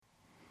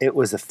it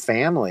was a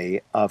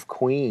family of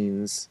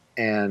queens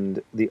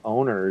and the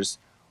owners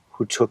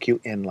who took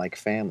you in like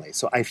family.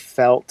 So I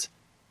felt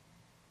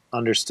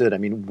understood. I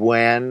mean,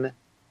 when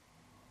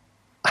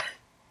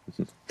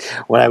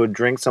I would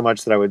drink so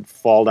much that I would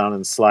fall down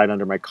and slide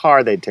under my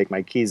car, they'd take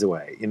my keys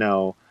away.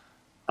 When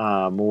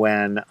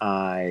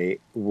I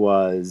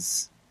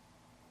was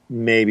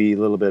maybe a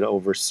little bit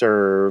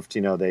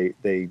overserved,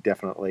 they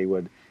definitely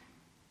would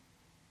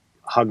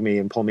hug me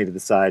and pull me to the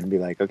side and be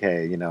like,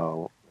 okay,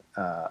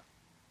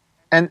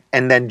 and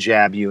then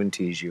jab you and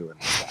tease you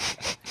and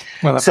stuff.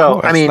 Well, of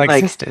course, I mean,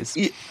 like sisters.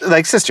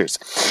 Like sisters.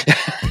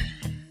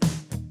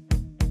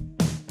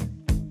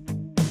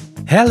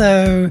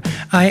 Hello,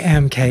 I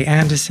am Kay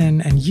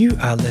Anderson, and you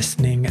are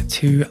listening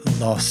to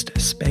Lost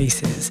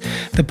Spaces,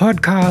 the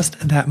podcast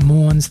that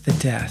mourns the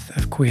death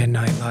of queer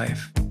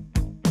nightlife.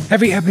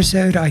 Every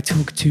episode, I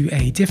talk to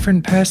a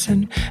different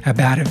person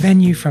about a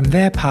venue from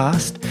their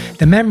past,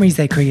 the memories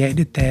they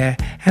created there,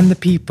 and the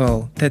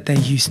people that they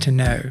used to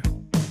know.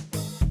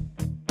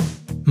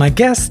 My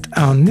guest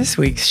on this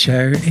week's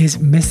show is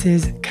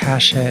Mrs.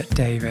 Kasha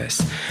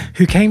Davis,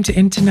 who came to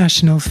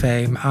international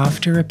fame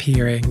after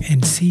appearing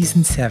in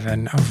season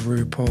 7 of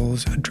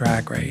RuPaul's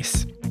Drag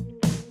Race.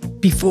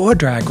 Before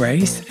Drag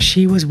Race,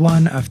 she was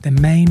one of the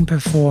main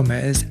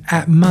performers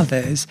at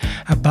Mother's,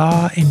 a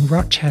bar in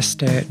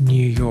Rochester,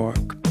 New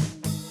York.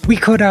 We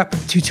caught up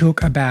to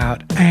talk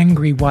about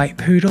Angry White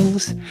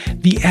Poodles,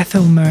 the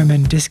Ethel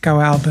Merman disco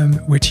album,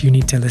 which you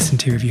need to listen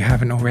to if you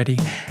haven't already,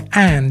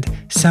 and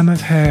some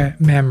of her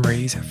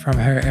memories from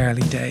her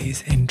early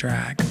days in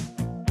drag.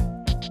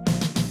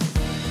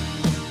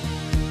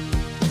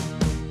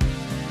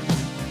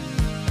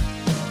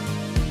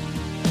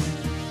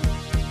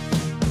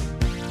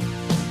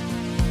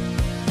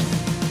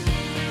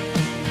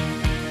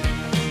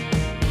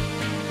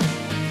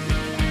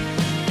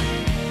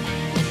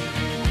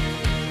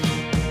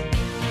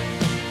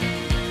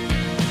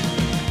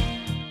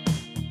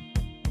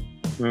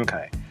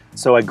 Okay.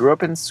 So I grew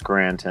up in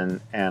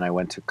Scranton, and I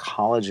went to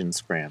college in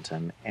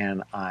Scranton,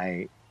 and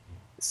I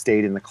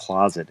stayed in the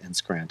closet in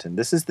Scranton.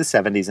 This is the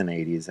 70s and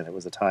 80s, and it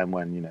was a time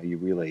when, you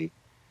really...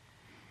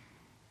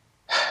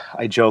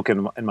 I joke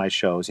in my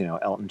shows,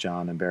 Elton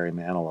John and Barry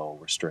Manilow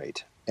were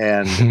straight.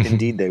 And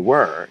indeed they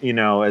were,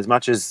 as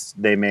much as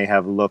they may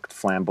have looked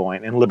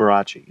flamboyant. And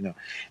Liberace,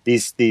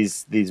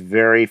 these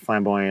very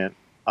flamboyant,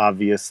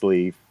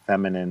 obviously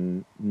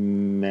feminine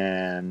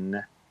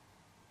men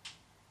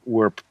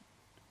were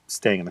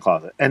staying in the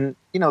closet. And,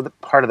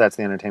 part of that's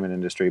the entertainment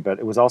industry, but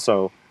it was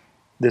also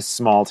this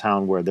small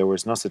town where there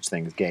was no such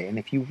thing as gay. And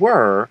if you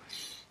were,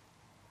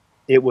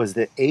 it was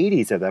the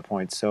 80s at that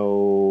point,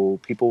 so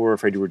people were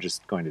afraid you were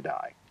just going to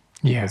die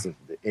because of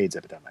the AIDS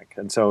epidemic.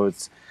 And so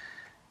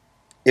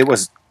it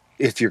was,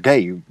 if you're gay,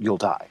 you'll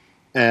die.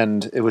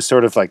 And it was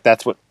sort of like,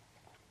 that's what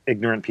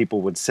ignorant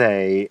people would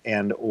say,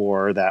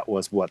 or that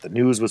was what the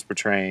news was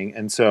portraying.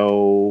 And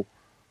so...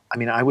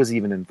 I was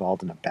even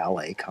involved in a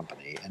ballet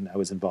company, and I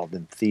was involved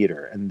in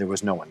theater, and there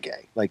was no one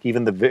gay. Like,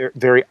 even the very,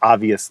 very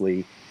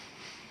obviously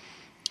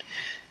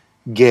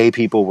gay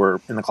people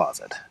were in the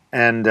closet.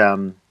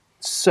 And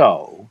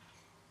so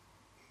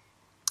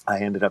I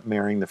ended up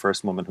marrying the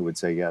first woman who would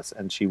say yes,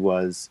 and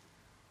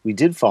we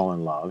did fall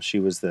in love. She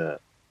was we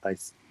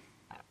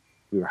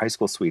were high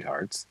school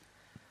sweethearts.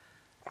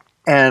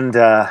 And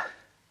for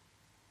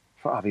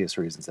obvious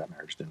reasons, that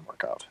marriage didn't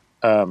work out.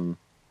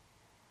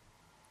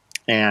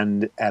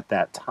 And at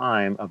that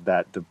time of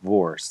that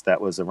divorce, that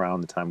was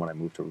around the time when I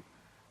moved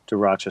to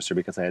Rochester,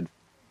 because I had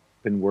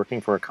been working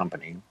for a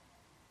company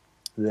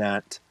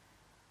that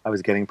I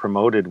was getting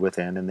promoted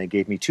within, and they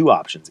gave me two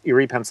options,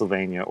 Erie,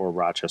 Pennsylvania, or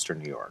Rochester,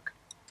 New York.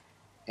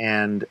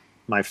 And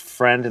my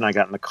friend and I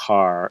got in the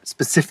car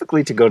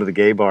specifically to go to the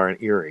gay bar in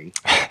Erie.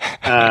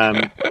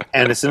 And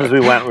as soon as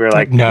we went, we were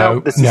like,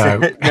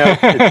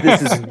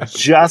 this is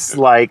just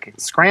like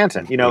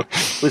Scranton. It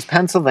was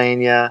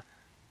Pennsylvania.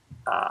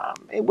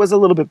 It was a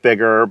little bit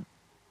bigger,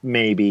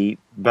 maybe,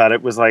 but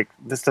it was like,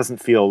 this doesn't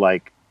feel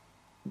like,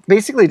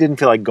 basically it didn't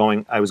feel like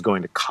I was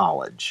going to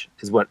college,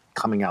 is what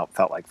coming out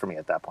felt like for me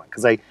at that point.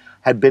 Because I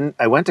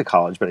went to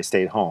college, but I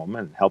stayed home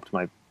and helped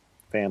my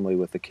family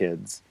with the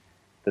kids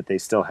that they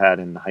still had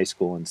in high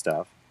school and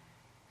stuff.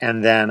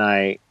 And then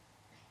I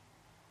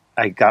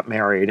got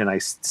married, and I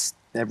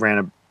ran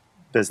a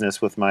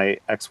business with my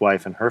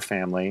ex-wife and her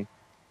family.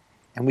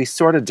 And we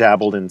sort of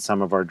dabbled in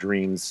some of our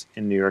dreams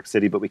in New York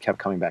City, but we kept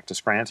coming back to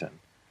Scranton.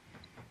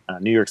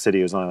 New York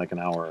City was only like an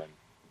hour and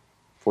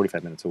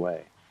 45 minutes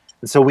away.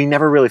 And so we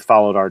never really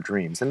followed our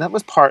dreams. And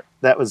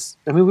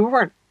we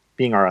weren't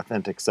being our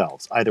authentic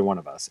selves, either one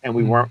of us. And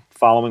we weren't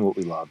following what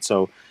we loved.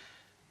 So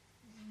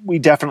we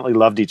definitely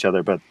loved each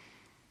other, but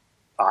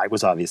I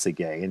was obviously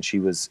gay, and she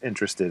was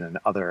interested in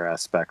other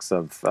aspects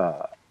of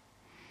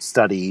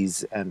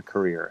studies and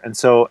career. And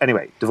so,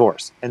 anyway,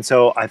 divorce. And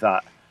so I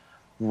thought,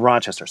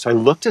 Rochester. So I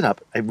looked it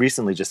up. I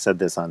recently just said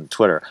this on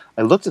Twitter.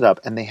 I looked it up,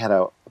 and they had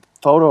a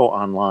photo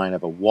online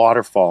of a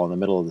waterfall in the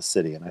middle of the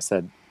city. And I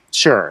said,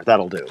 sure,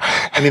 that'll do.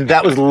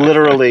 That was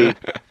literally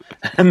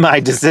my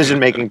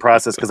decision-making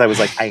process, because I was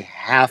like, I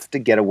have to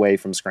get away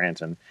from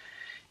Scranton.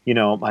 You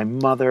know, my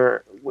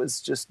mother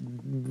was just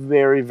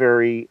very,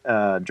 very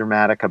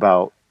dramatic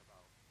about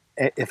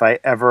if I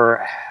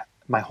ever,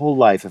 my whole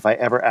life, if I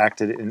ever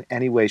acted in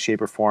any way,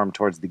 shape, or form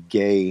towards the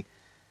gay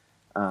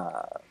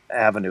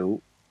avenue,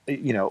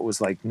 you know, it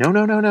was like, no,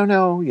 no, no, no,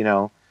 no. You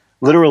know,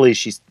 literally,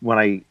 when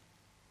I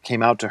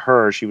came out to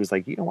her, she was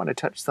like, you don't want to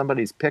touch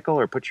somebody's pickle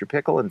or put your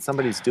pickle in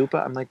somebody's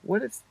dupa. I'm like,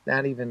 what is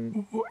that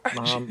even,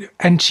 Mom?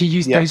 And she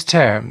used those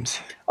terms?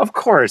 Of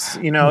course.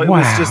 You know, it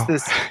was just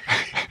this.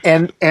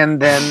 And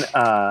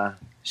then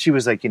she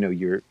was like, you know,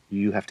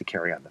 you have to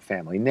carry on the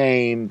family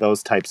name,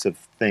 those types of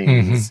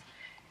things.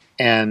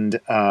 And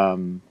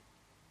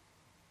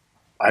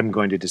I'm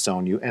going to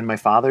disown you. And my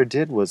father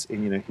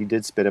he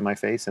did spit in my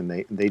face, and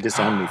they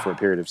disowned me for a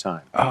period of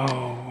time. Oh,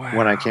 wow.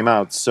 When I came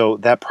out. So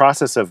that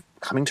process of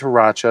coming to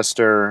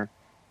Rochester,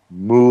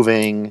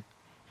 moving,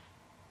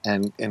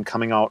 and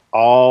coming out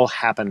all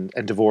happened,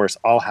 and divorce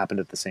all happened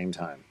at the same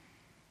time.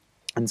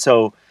 And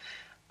so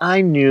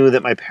I knew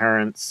that my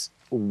parents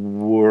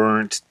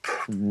weren't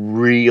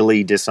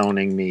really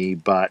disowning me,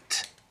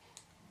 but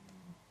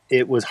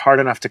it was hard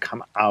enough to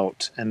come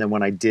out. And then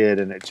when I did,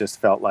 and it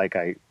just felt like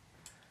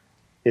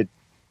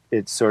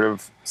it sort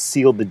of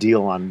sealed the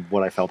deal on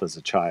what I felt as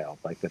a child,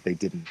 like that they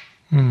didn't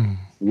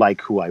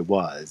like who I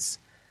was.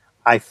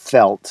 I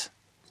felt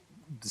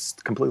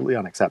just completely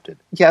unaccepted.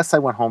 Yes, I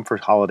went home for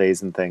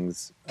holidays and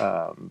things,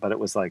 but it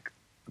was like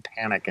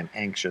panic and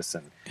anxious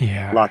and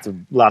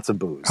lots of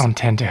booze. On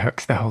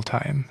tenterhooks the whole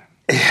time.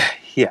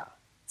 Yeah.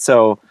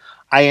 So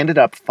I ended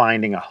up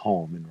finding a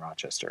home in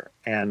Rochester,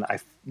 and I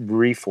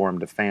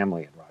reformed a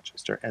family in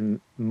Rochester.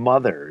 And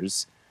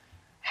Mothers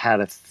had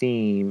a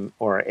theme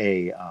or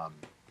a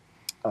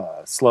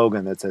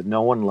slogan that said,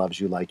 "No one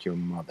loves you like your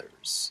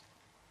mothers."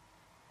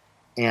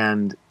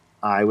 And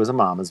I was a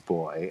mama's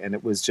boy, and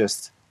it was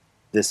just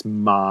this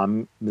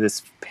family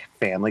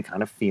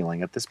kind of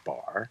feeling at this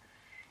bar.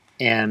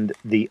 And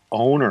the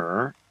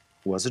owner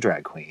was a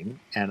drag queen,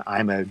 and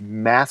I'm a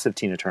massive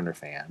Tina Turner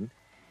fan.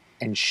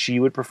 And she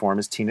would perform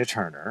as Tina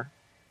Turner,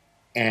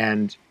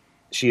 and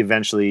she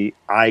eventually,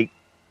 I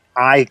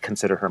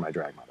consider her my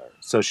drag mother.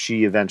 So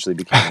she eventually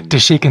became.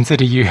 Does she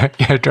consider you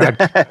your drag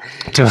daughter?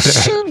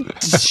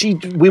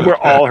 We were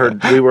all her.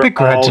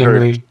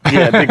 Begrudgingly.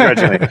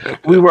 Begrudgingly.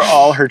 We were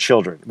all her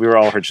children.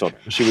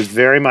 She was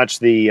very much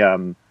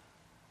the,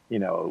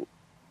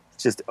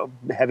 just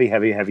a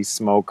heavy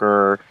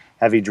smoker,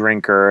 heavy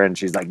drinker, and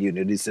she's like, you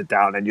need to sit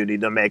down and you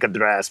need to make a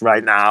dress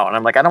right now. And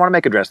I'm like, I don't want to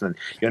make a dress. And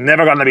then, you're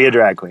never going to be a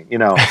drag queen, you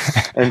know.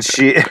 And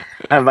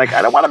I'm like,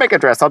 I don't want to make a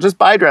dress. I'll just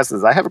buy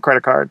dresses. I have a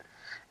credit card.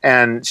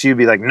 And she'd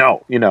be like,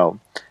 no, you know.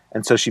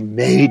 And so she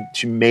made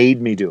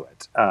me do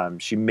it.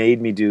 She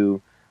made me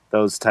do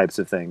those types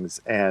of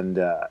things. And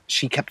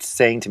she kept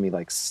saying to me,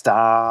 like,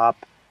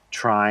 stop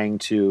trying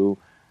to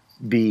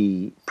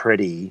be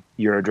pretty.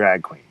 You're a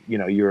drag queen. You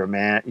know, you're a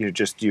man. You're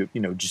just,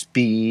 just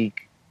be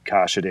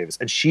Kasha Davis.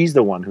 And she's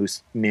the one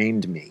who's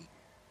named me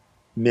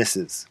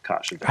Mrs.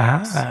 Kasha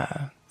Davis.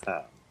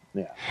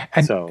 Yeah.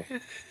 And so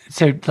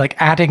like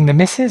adding the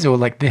Mrs. or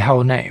like the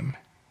whole name?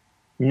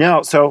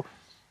 No. So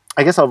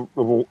I guess I'll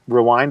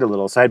rewind a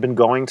little. So I'd been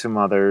going to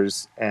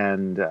Mothers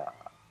and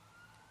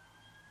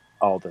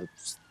all the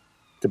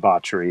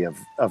debauchery of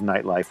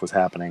nightlife was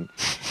happening.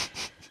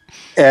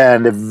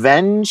 And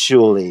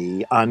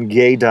eventually on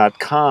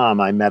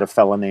gay.com, I met a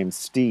fella named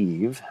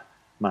Steve,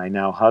 my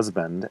now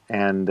husband.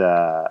 And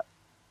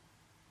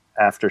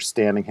after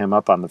standing him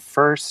up on the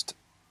first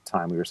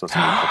time we were supposed to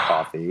meet for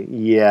coffee,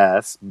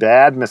 yes,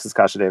 bad Mrs.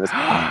 Kasha Davis.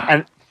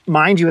 And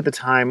mind you, at the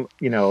time,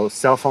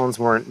 cell phones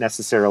weren't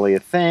necessarily a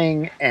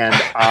thing, and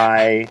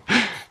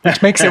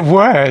which makes it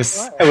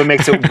worse. It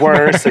makes it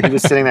worse. So he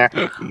was sitting there.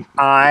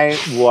 I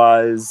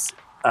was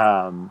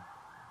I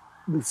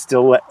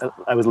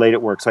was late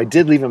at work, so I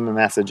did leave him a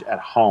message at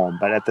home.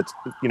 But at the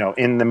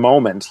in the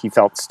moment, he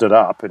stood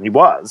up, and he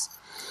was.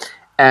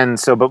 And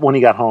so, but when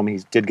he got home, he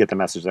did get the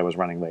message that I was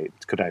running late.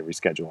 Could I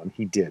reschedule? And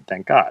he did.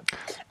 Thank God.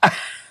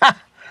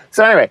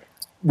 So anyway,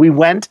 we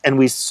went and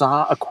we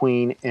saw a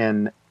queen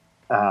in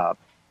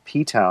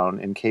P-Town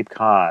in Cape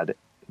Cod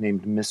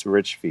named Miss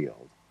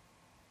Richfield.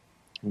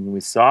 And when we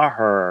saw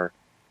her,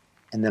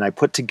 and then I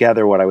put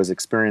together what I was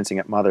experiencing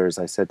at Mothers,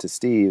 I said to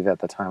Steve at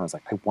the time, I was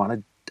like, I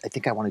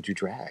think I want to do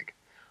drag.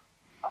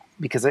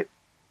 Because I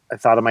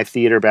thought of my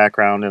theater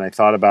background, and I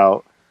thought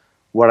about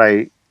what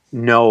I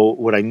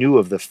knew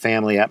of the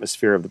family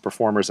atmosphere of the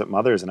performers at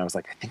Mothers, and I was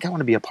like, I think I want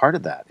to be a part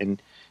of that.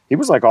 And he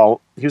was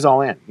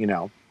all in,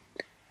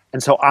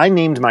 And so I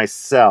named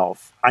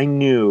myself, I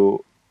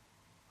knew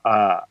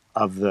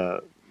of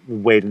the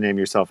way to name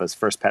yourself as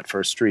First Pet,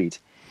 First Street.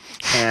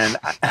 And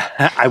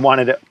I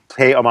wanted to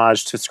pay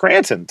homage to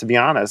Scranton, to be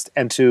honest,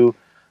 and to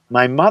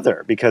my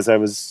mother, because I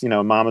was,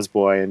 mama's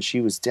boy, and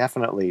she's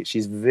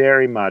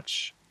very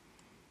much,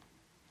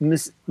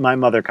 my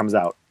mother comes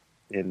out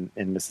in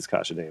Mrs.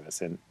 Kasha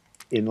Davis, and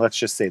in, let's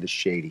just say, the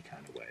shady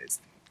kind of ways,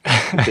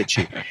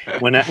 bitchy.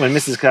 When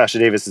Mrs. Kasha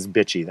Davis is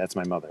bitchy, that's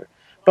my mother.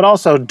 but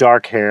also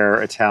dark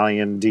hair,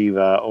 Italian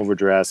diva,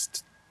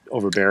 overdressed,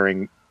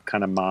 overbearing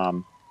kind of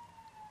mom.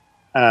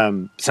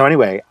 So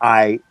anyway,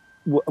 I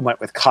went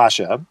with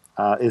Kasha,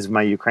 is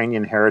my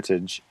Ukrainian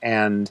heritage,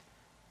 and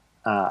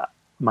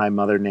my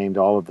mother named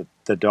all of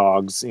the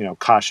dogs,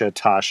 Kasha,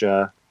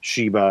 Tasha,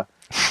 Sheba.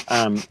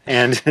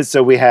 And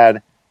so we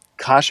had,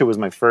 Kasha was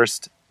my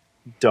first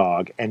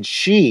dog, and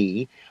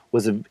she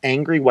was an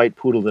angry white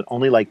poodle that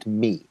only liked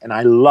me, and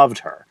I loved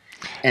her.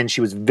 And she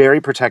was very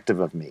protective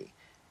of me.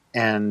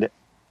 And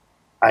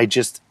I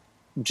just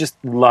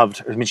loved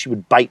her. I mean, she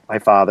would bite my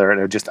father, and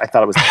I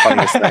thought it was the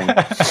funniest thing.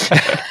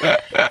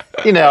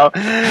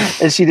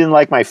 And she didn't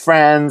like my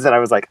friends, and I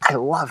was like, I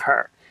love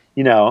her.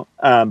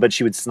 But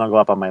she would snuggle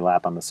up on my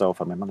lap on the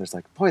sofa. My mother's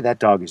like, boy, that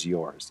dog is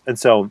yours. And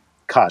so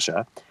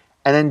Kasha.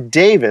 And then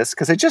Davis,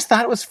 because I just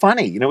thought it was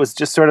funny. It was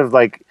just sort of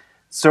like,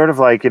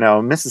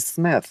 Mrs.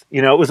 Smith.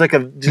 It was like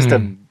a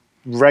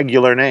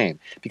regular name,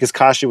 because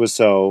Kasha was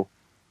so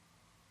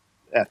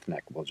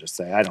ethnic, we'll just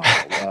say. I don't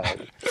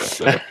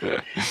know.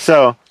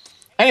 So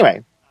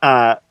anyway,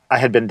 I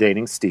had been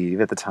dating Steve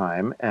at the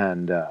time,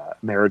 and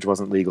marriage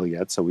wasn't legal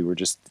yet, so we were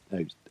just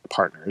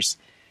partners.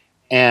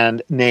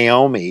 And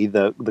Naomi,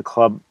 the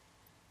club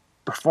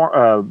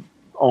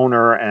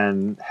owner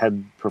and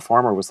head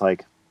performer, was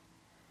like,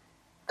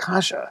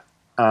 Kasha,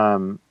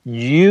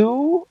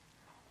 you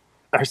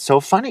are so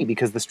funny,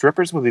 because the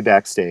strippers would be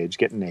backstage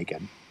getting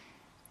naked,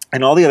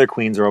 and all the other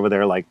queens are over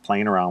there like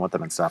playing around with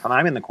them and stuff. And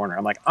I'm in the corner.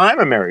 I'm like, I'm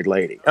a married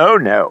lady. Oh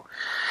no.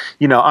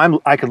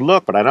 I could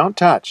look, but I don't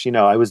touch.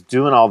 I was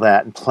doing all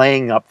that and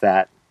playing up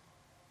that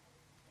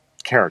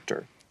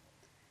character.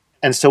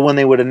 And so when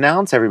they would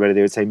announce everybody,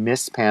 they would say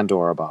Miss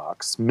Pandora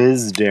Box,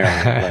 Ms.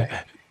 Darren Lake.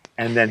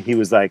 And then he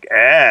was like,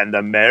 and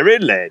the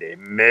married lady,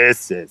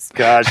 Mrs.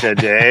 Kasha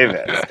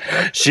Davis.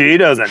 She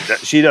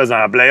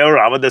doesn't play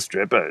around with the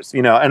strippers,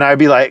 And I'd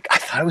be like, I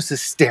thought it was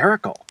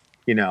hysterical,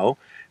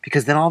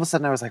 because then all of a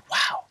sudden I was like,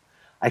 wow,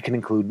 I can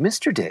include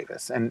Mr.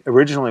 Davis. And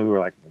originally we were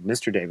like, well,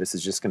 Mr. Davis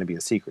is just going to be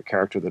a secret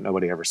character that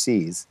nobody ever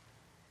sees.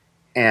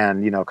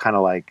 And, kind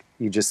of like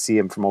you just see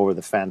him from over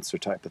the fence or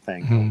type of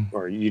thing.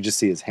 Or you just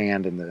see his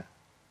hand in the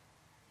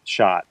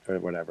shot or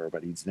whatever,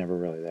 but he's never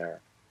really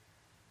there.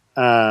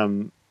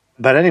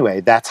 But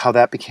anyway, that's how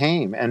that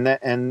became. And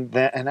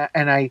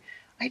I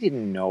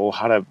didn't know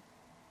how to,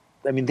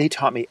 they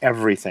taught me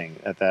everything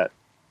at that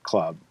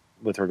club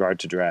with regard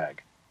to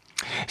drag.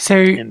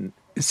 So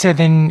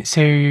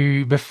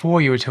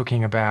before you were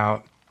talking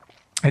about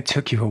it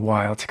took you a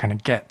while to kind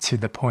of get to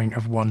the point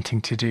of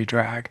wanting to do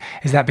drag.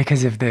 Is that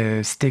because of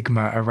the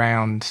stigma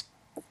around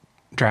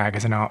drag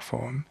as an art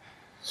form?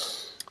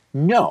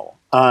 No.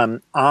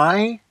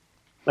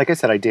 Like I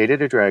said, I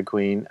dated a drag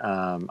queen.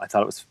 I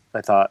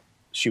thought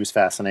she was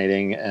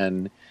fascinating,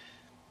 and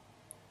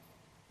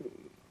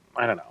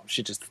I don't know,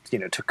 she just,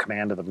 took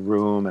command of the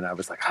room, and I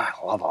was like, I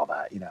love all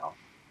that,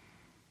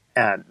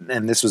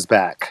 And this was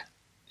back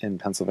in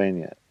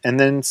Pennsylvania. And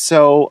then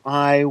so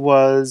I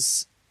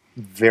was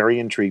very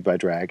intrigued by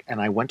drag,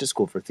 and I went to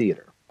school for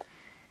theater.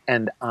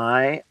 And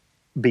I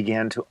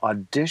began to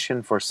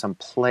audition for some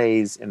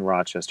plays in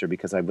Rochester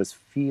because I was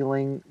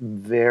feeling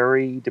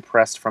very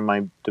depressed from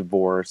my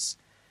divorce.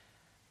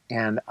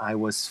 And I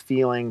was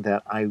feeling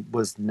that I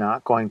was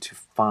not going to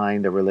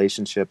find a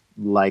relationship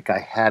like I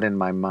had in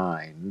my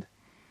mind,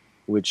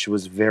 which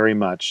was very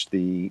much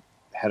the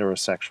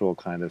heterosexual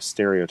kind of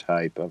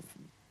stereotype of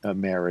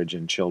marriage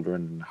and children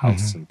and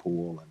house and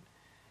pool.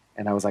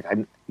 And I was like,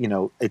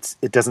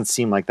 it doesn't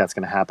seem like that's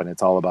going to happen.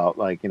 It's all about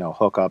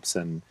hookups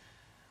and,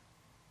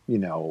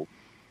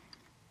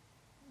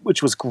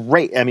 which was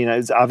great.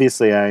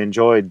 Obviously I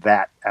enjoyed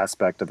that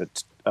aspect of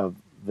it, of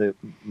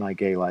my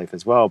gay life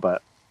as well.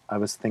 But I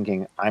was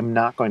thinking, I'm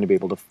not going to be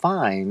able to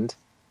find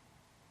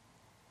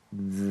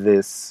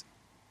this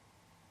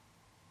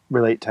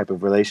type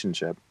of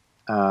relationship.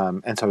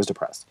 And so I was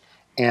depressed.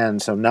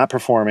 And so not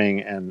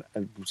performing, and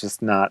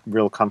just not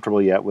real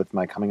comfortable yet with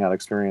my coming out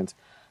experience.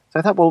 So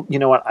I thought, well, you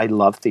know what? I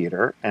love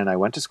theater, and I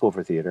went to school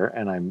for theater,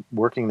 and I'm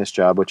working this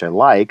job, which I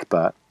like,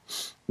 but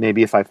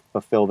maybe if I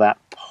fulfill that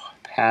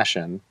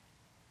passion.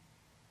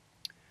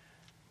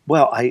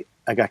 Well, I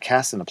got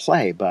cast in a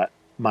play, but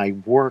my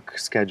work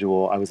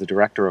schedule, I was a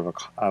director of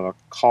a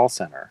call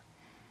center.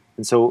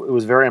 And so it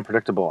was very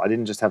unpredictable. I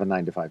didn't just have a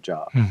 9-to-5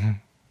 job.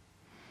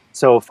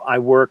 So if I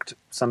worked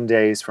some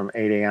days from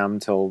 8 a.m.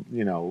 till,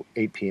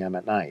 8 p.m.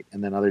 at night,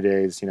 and then other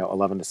days,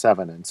 11 to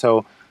 7. And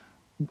so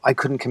I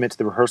couldn't commit to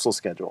the rehearsal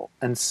schedule.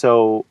 And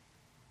so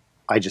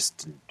I just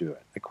didn't do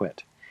it. I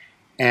quit.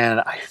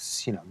 And I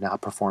was,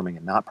 not performing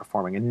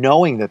and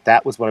knowing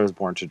that was what I was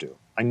born to do.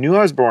 I knew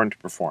I was born to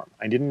perform.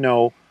 I didn't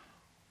know.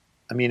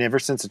 Ever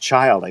since a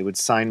child, I would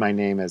sign my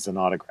name as an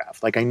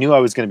autograph. Like I knew I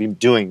was going to be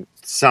doing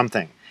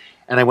something.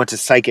 And I went to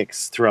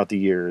psychics throughout the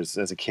years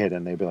as a kid,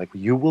 and they'd be like,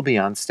 you will be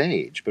on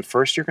stage, but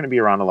first you're going to be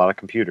around a lot of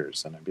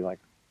computers. And I'd be like,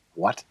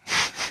 what?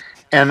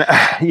 And,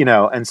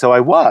 and so I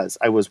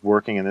was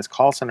working in this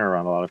call center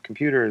around a lot of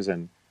computers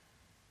and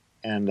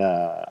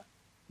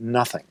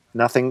nothing.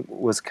 Nothing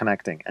was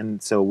connecting.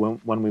 And so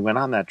when we went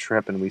on that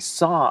trip and we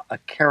saw a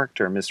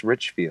character, Miss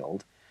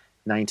Richfield,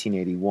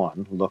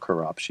 1981, look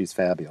her up, she's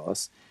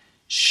fabulous.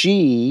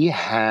 She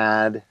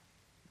had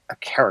a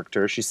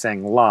character, she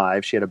sang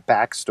live, she had a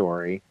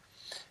backstory.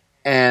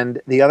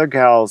 And the other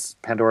gals,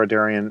 Pandora,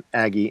 Darian,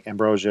 Aggie,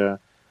 Ambrosia,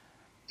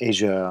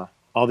 Asia,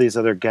 all these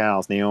other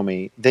gals,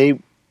 Naomi, they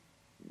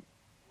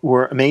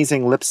were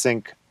amazing lip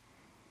sync,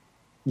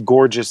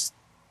 gorgeous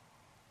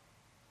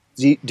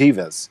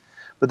divas.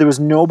 But there was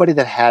nobody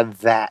that had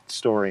that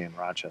story in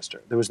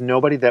Rochester. There was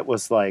nobody that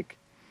was like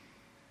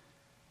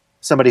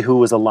somebody who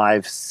was a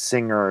live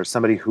singer, or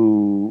somebody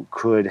who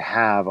could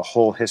have a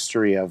whole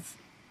history of,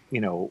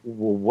 well,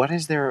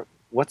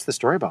 what's the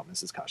story about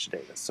Mrs. Kasha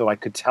Davis? So I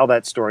could tell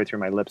that story through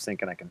my lip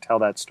sync, and I can tell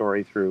that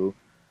story through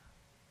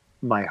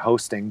my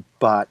hosting,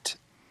 but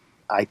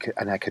I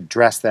could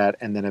dress that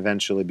and then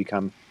eventually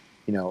become,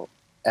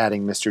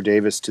 adding Mr.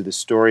 Davis to the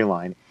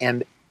storyline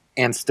and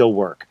still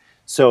work.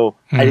 So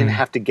I didn't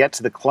have to get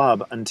to the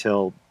club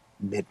until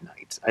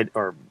midnight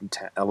or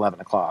 11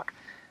 o'clock.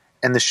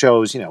 And the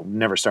shows,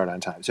 never start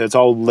on time. So it's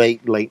all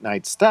late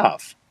night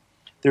stuff.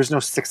 There's no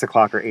 6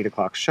 o'clock or 8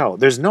 o'clock show.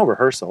 There's no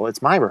rehearsal.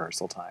 It's my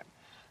rehearsal time.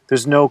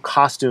 There's no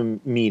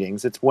costume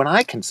meetings. It's when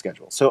I can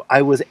schedule. So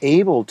I was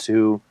able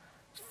to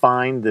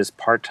find this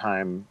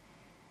part-time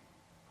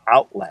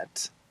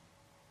outlet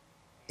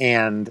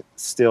and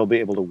still be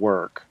able to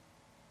work.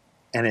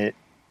 And it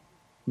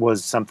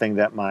was something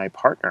that my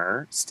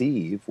partner,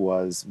 Steve,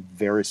 was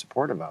very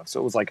supportive of. So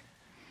it was like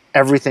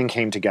everything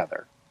came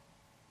together.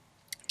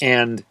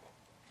 And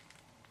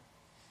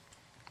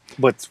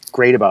what's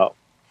great about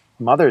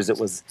Mothers, it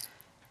was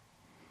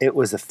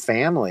a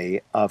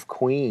family of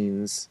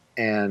queens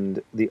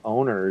and the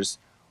owners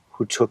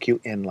who took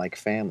you in like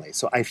family.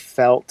 So I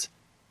felt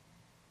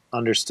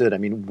understood. I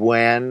mean,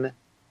 when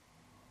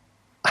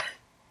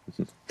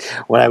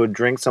I would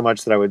drink so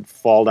much that I would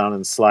fall down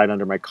and slide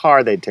under my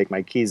car, they'd take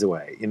my keys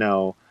away.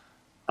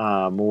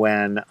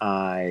 When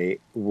I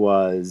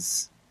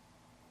was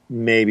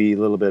maybe a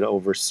little bit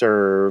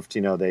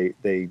overserved,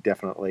 they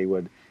definitely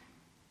would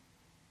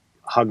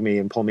hug me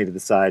and pull me to the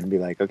side and be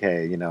like,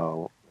 okay,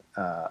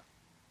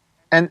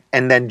 and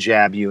then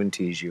jab you and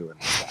tease you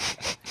and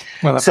stuff.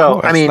 Well, of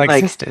course, I mean,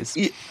 like sisters.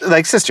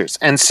 Like sisters.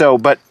 And so,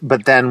 but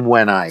then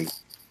when I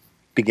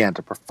began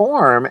to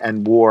perform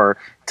and wore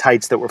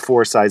tights that were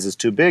 4 sizes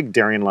too big,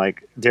 Darian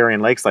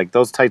Lake's like,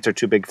 those tights are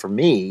too big for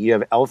me. You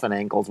have elephant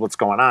ankles. What's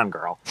going on,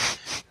 girl?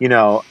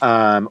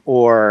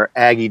 Or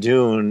Aggie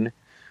Doon,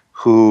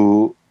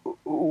 who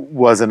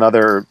was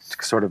another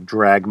sort of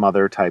drag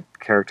mother type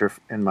character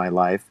in my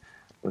life,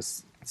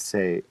 was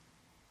say,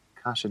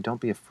 Kasha,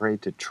 don't be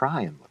afraid to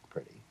try and look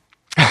pretty.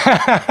 And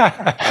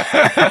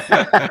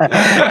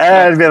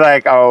I'd be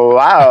like, oh,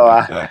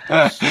 wow.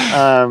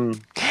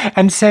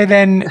 And so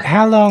then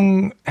how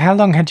long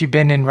had you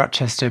been in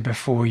Rochester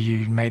before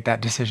you made that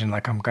decision,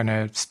 like, I'm going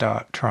to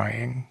start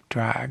trying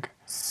drag?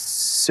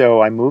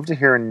 So I moved to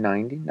here in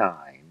 99,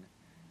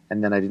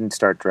 and then I didn't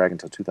start drag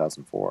until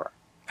 2004.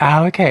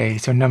 Oh, okay.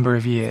 So a number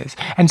of years.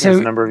 And so,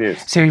 yes, a number of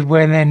years. So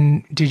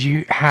then did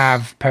you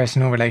have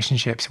personal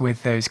relationships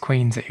with those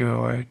queens that you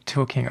were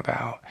talking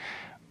about?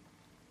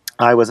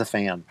 I was a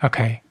fan.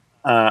 Okay.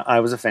 I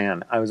was a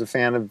fan. I was a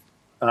fan of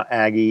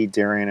Aggie,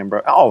 Darian, and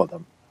all of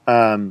them.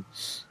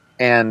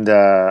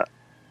 And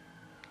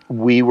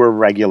we were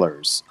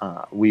regulars.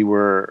 We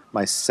were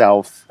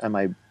myself and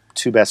my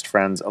 2 best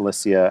friends,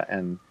 Alicia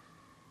and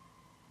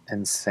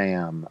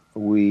Sam.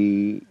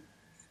 We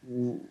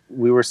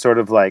were sort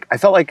of like, I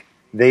felt like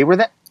they were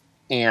the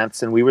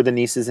aunts and we were the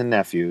nieces and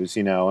nephews,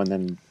 and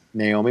then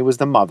Naomi was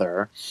the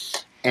mother.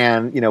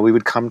 And, we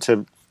would come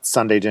to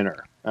Sunday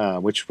dinner,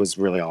 which was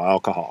really all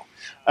alcohol.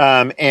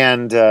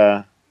 And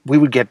we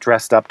would get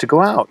dressed up to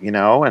go out,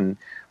 and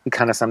we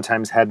kind of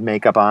sometimes had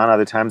makeup on.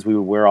 Other times we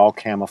would wear all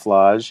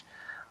camouflage.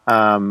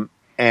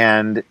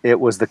 And it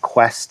was the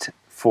quest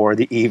for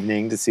the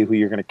evening to see who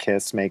you're going to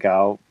kiss, make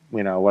out,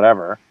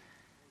 whatever. And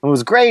what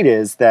was great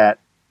is that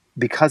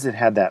because it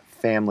had that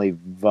family,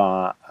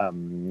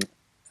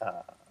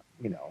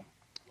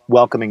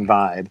 welcoming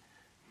vibe,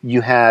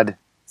 you had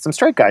some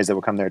straight guys that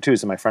would come there too.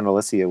 So my friend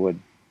Alicia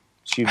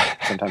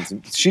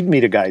she'd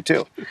meet a guy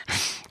too.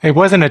 It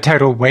wasn't a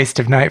total waste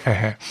of night for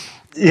her.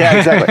 Yeah,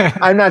 exactly.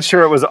 I'm not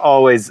sure it was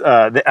always.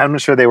 I'm not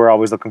sure they were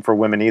always looking for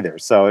women either.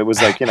 So it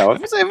was like, it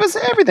was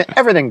everything.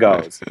 Everything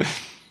goes.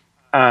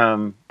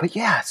 But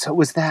yeah, so it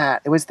was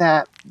that. It was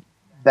that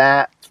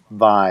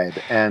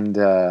vibe, and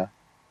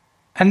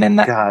then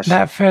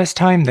that first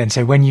time then,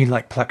 so when you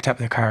like plucked up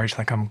the courage,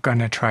 like, I'm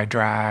gonna try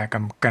drag,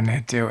 I'm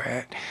gonna do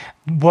it.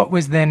 What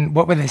were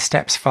the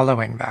steps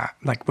following that?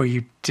 Like, were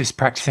you just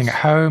practicing at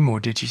home, or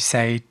did you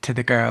say to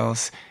the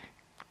girls,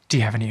 do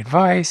you have any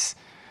advice?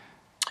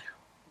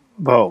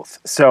 Both.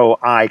 So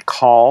I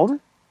called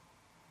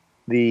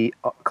the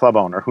club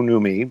owner who knew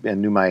me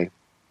and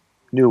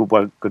knew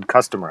what a good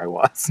customer I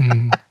was.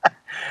 Mm.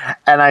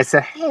 And I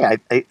said, hey,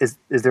 is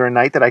there a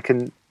night that I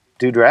can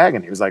do drag?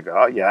 And he was like,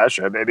 oh yeah,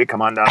 sure, baby,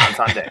 come on down on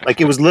Sunday.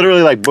 Like, it was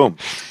literally like, boom.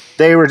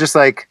 They were just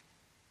like,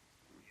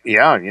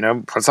 yeah,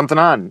 put something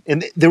on.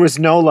 And there was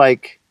no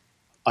like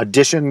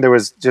audition. There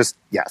was just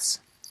yes.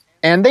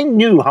 And they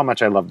knew how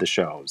much I loved the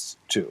shows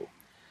too.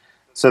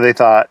 So they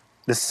thought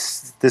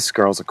this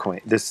girl's a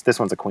queen. This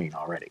one's a queen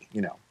already,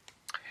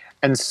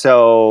 And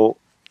so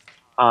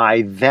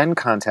I then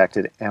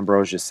contacted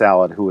Ambrosia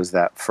Salad, who was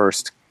that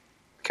first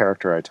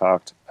character I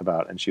talked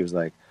about, and she was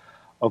like,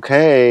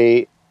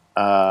 "Okay,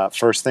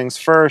 first things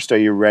first. Are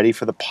you ready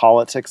for the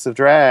politics of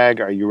drag?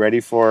 Are you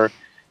ready for,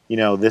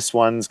 this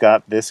one's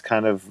got this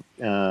kind of,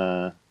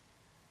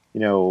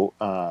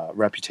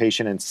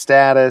 reputation and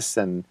status,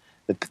 and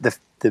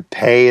the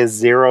pay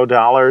is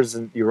 $0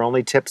 and you're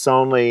only tips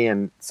only,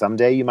 and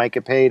someday you might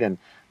get paid. And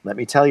let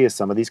me tell you,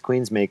 some of these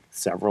queens make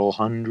several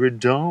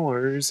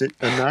 $100s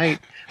a night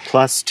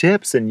plus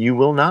tips, and you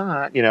will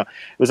not. It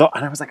was all,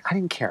 and I was like, I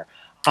didn't care.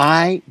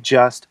 I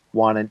just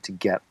wanted to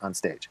get on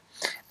stage.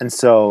 And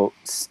so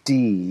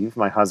Steve,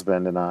 my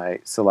husband, and I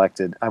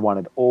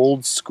wanted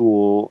old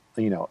school,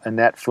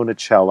 Annette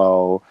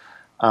Funicello.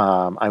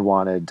 I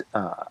wanted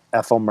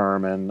Ethel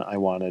Merman. I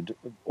wanted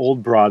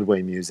old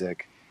Broadway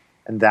music.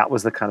 And that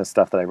was the kind of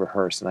stuff that I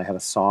rehearsed. And I had a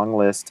song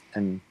list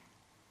and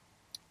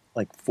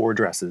like 4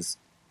 dresses.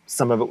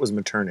 Some of it was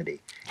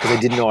maternity because I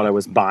didn't know what I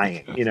was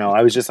buying.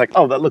 I was just like,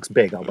 oh, that looks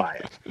big. I'll buy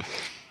it.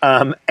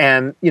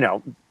 And,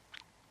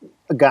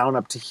 a gown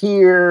up to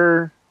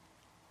here,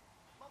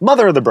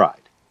 Mother of the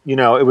Bride.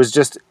 It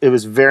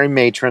was very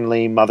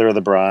matronly, Mother of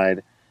the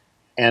Bride.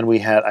 And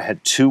I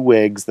had 2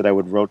 wigs that I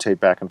would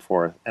rotate back and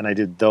forth. And I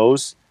did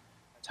those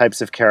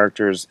types of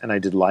characters, and I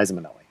did Liza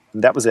Minnelli.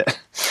 And that was it.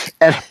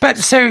 But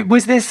so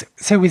was this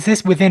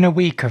within a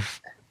week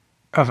of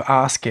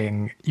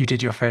asking you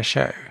did your first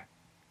show?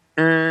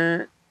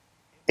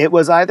 It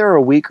was either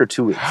a week or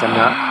 2 weeks. I'm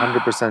not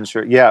 100%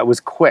 sure. Yeah, it was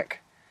quick.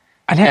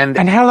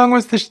 And how long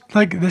was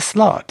the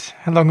slot?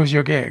 How long was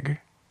your gig?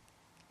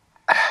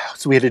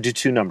 So we had to do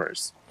 2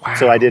 numbers. Wow.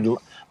 So I did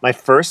my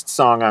first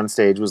song on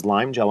stage was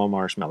Lime Jello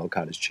Marshmallow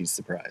Cottage Cheese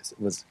Surprise.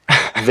 It was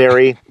a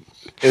very,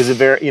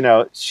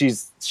 she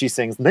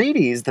sings,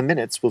 "Ladies, the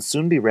minutes will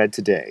soon be read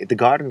today. The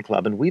garden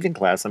club and weaving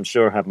class, I'm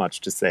sure, have much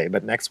to say.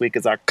 But next week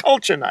is our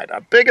culture night,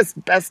 our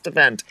biggest, best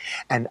event.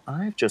 And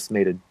I've just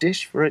made a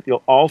dish for it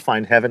you'll all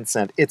find heaven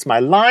sent. It's my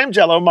Lime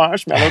Jello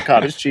Marshmallow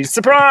Cottage Cheese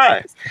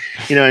Surprise."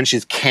 And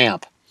she's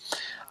camp.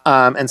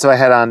 And so I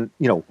had on,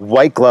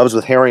 white gloves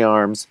with hairy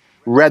arms,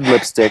 red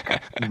lipstick,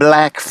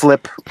 black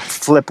flip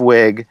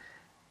wig,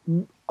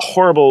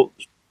 horrible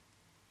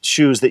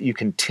shoes that you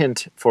can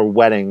tint for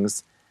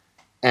weddings,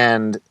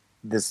 and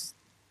this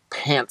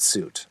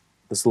pantsuit,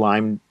 this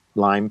lime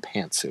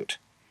pantsuit.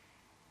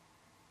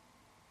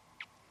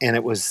 And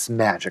it was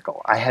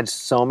magical. I had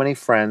so many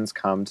friends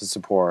come to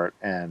support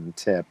and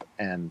tip,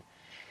 and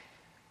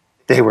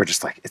they were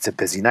just like, it's a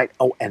busy night.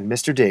 Oh, and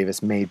Mr.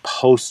 Davis made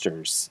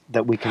posters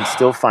that we can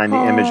still find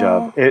the image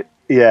of.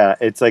 Yeah,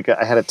 it's like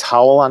I had a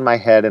towel on my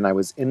head and I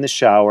was in the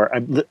shower.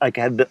 I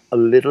had a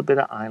little bit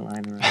of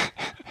eyeliner,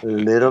 a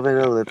little bit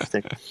of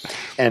lipstick,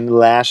 and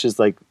lashes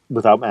like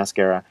without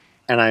mascara.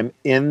 And I'm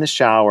in the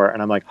shower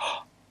and I'm like,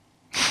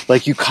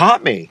 like you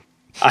caught me.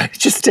 I was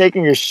just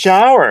taking a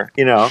shower,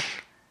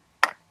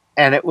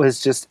 And it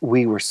was just,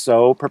 we were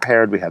so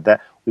prepared. We had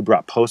that. We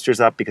brought posters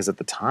up because at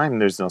the time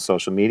there's no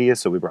social media.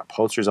 So we brought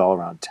posters all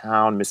around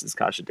town. Mrs.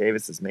 Kasha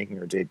Davis is making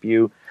her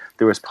debut.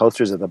 There was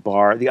posters at the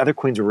bar. The other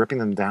queens were ripping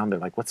them down. They're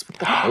like, what's with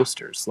the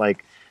posters?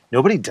 Like,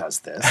 nobody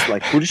does this.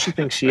 Like, who does she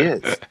think she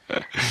is?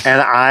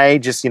 And I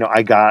just,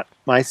 I got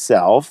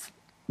myself,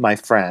 my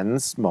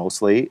friends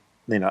mostly,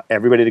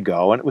 everybody to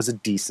go. And it was a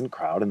decent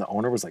crowd. And the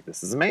owner was like,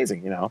 this is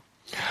amazing,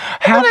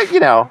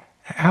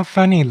 How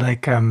funny,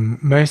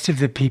 most of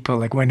the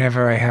people,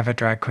 whenever I have a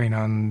drag queen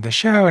on the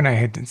show and I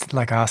had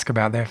ask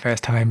about their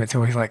first time, it's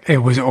always like, it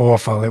was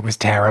awful, it was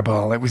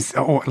terrible, it was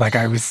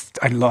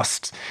I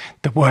lost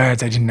the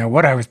words, I didn't know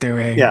what I was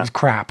doing, It was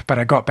crap, but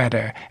I got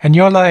better. And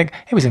you're like,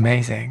 it was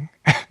amazing.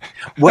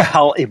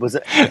 Well, it was,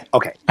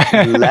 okay,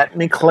 let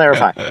me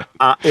clarify.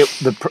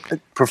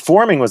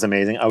 Performing was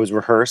amazing. I was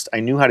rehearsed.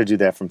 I knew how to do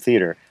that from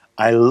theater.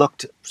 I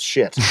looked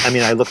shit.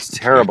 I looked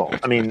terrible.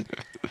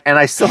 And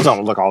I still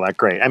don't look all that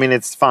great.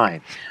 It's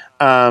fine.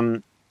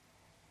 Looking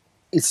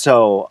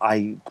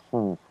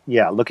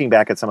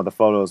back at some of the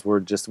photos,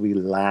 we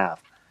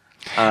laugh.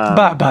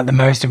 But the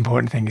most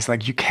important thing is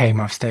you came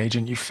off stage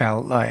and you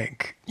felt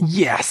like,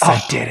 yes,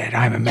 I did it.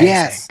 I'm amazing.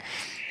 Yes.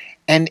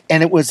 And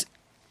it was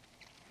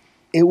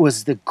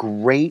the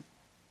great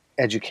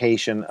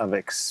education of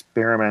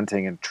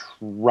experimenting and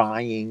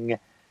trying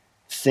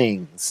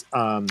things.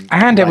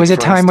 And it was a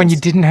time when you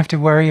didn't have to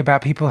worry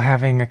about people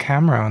having a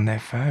camera on their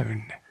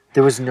phone.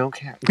 There was no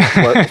camera.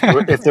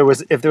 If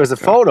there was a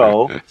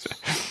photo,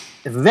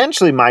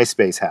 eventually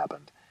MySpace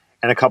happened,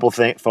 and a couple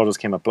photos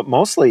came up. But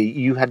mostly,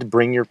 you had to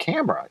bring your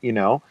camera,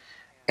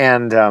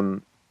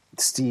 And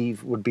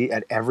Steve would be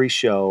at every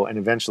show, and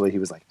eventually he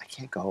was like, "I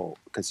can't go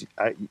because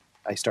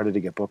I started to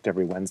get booked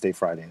every Wednesday,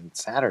 Friday, and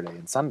Saturday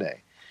and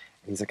Sunday."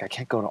 And he's like, "I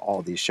can't go to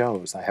all these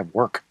shows. I have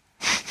work."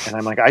 And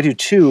I'm like, "I do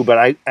too, but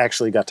I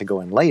actually got to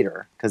go in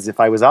later because if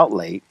I was out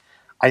late,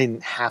 I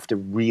didn't have to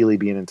really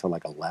be in until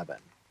like 11.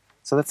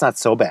 So that's not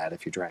so bad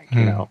if you drank,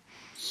 you know.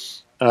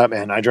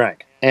 And I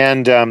drank.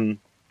 And,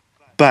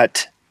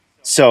 but,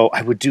 so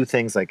I would do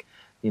things like,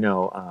 you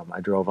know, I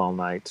drove all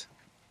night,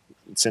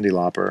 Cyndi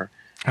Lauper.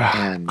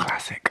 And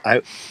classic.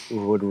 I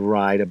would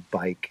ride a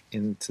bike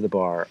into the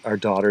bar, our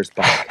daughter's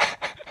bike,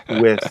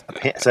 with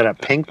a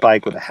pink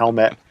bike with a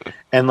helmet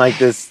and like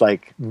this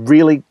like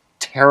really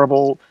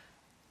terrible,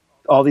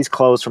 all these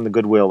clothes from the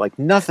Goodwill, like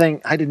nothing.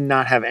 I did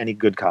not have any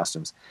good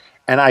costumes.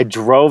 And I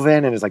drove in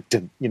and it was like,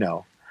 you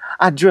know,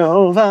 I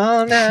drove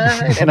all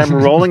night and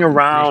I'm rolling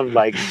around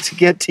like to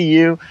get to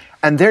you.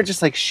 And they're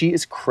just like, she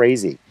is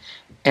crazy.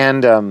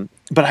 And,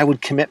 but I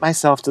would commit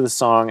myself to the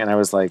song and I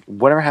was like,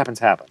 whatever happens,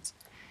 happens.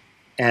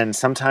 And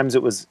sometimes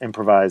it was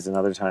improvised and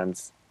other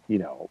times, you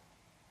know,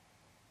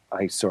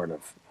 I sort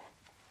of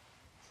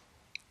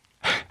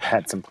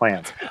had some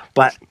plans.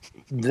 But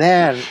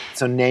then,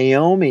 so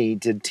Naomi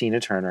did Tina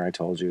Turner, I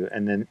told you,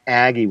 and then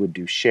Aggie would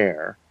do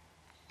Cher.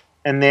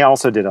 And they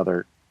also did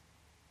other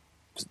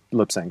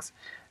lip syncs.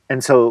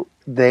 And so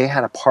they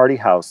had a party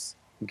house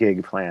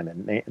gig planned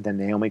and then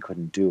Naomi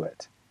couldn't do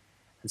it.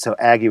 And so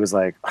Aggie was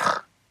like,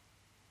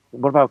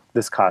 what about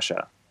this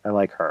Kasha? I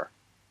like her.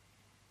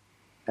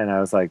 And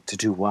I was like, to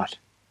do what?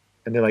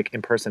 And they're like,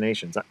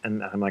 impersonations.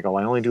 And I'm like, oh,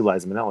 I only do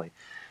Liza Minnelli.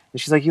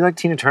 And she's like, you like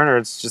Tina Turner?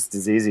 It's just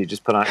as easy.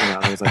 Just put on, you know.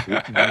 And I was like,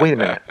 wait a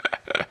minute.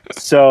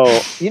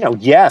 So, you know,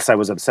 yes, I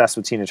was obsessed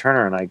with Tina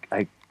Turner. And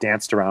I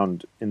danced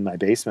around in my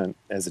basement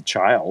as a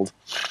child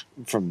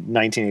from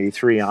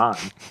 1983 on.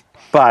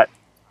 But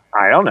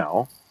I don't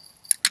know.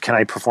 Can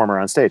I perform her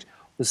on stage?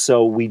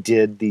 So we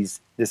did this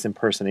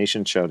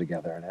impersonation show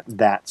together. And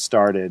that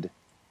started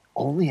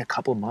only a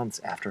couple months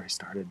after I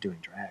started doing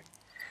drag.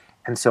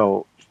 And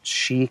so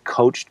she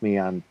coached me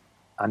on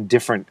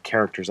different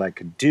characters I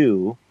could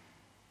do,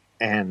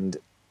 and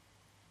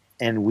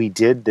we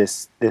did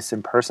this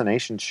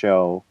impersonation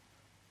show.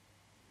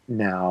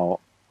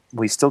 Now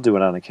we still do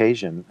it on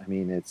occasion. I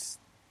mean, it's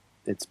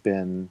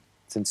been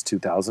since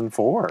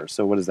 2004.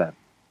 So what is that?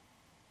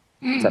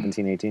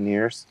 17, 18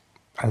 years?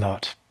 A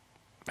lot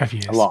of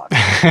years. A lot.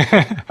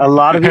 A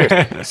lot of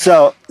years.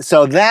 So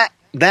that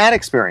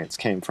experience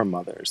came from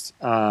Mothers.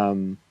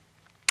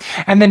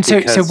 And then,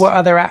 so what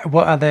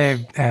other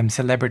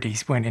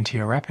celebrities went into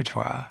your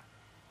repertoire?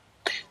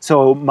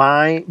 So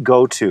my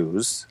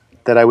go-tos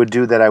that I would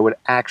do that I would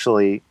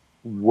actually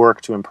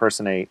work to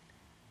impersonate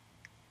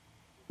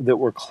that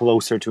were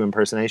closer to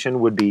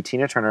impersonation would be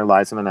Tina Turner,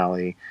 Liza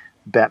Minnelli,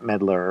 Bette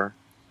Midler,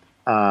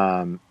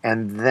 and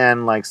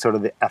then like sort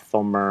of the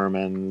Ethel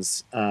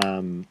Mermans,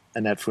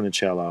 Annette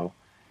Funicello,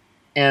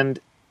 and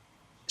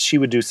she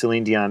would do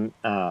Celine Dion,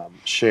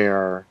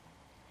 Cher.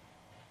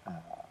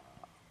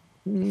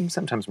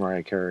 Sometimes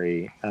Mariah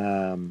Carey.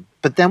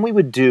 But then we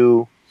would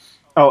do...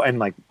 Oh, and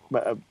like...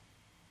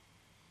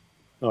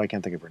 I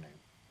can't think of her name.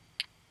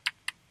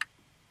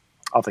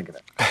 I'll think of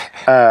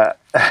it.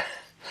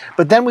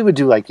 But then we would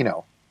do like, you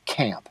know,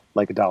 camp,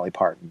 like a Dolly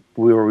Parton.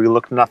 We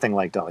looked nothing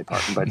like Dolly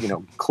Parton, but, you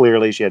know,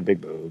 clearly she had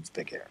big boobs,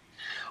 big hair.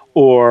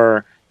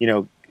 Or,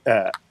 you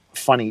know,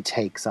 funny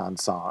takes on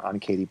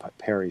Katy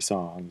Perry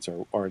songs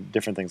or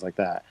different things like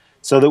that.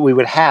 So that we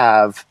would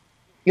have...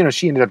 You know,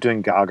 she ended up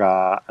doing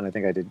Gaga, and I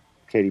think I did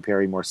Katy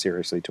Perry more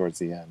seriously towards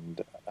the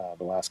end,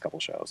 the last couple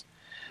shows.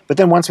 But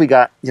then once we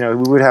got, you know,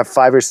 we would have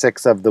 5 or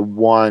 6 of the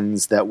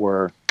ones that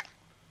were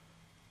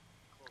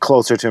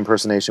closer to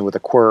impersonation with a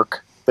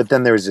quirk, but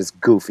then there was just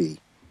goofy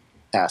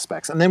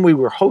aspects. And then we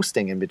were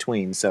hosting in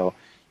between, so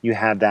you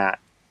had that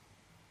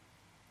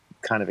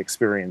kind of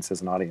experience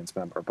as an audience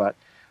member. But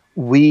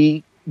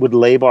we would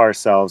label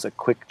ourselves a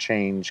quick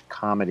change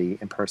comedy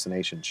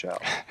impersonation show.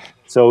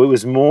 So it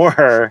was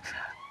more...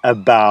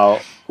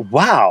 about,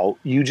 wow,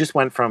 you just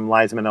went from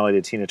Liza Minnelli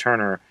to Tina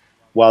Turner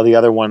while the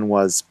other one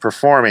was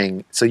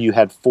performing, so you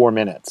had 4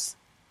 minutes.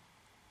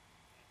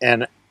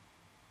 And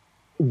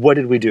what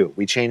did we do?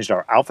 We changed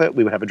our outfit.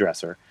 We would have a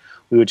dresser.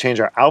 We would change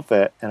our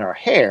outfit and our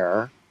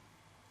hair,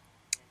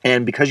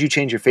 and because you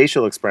change your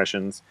facial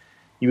expressions,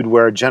 you would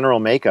wear general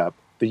makeup,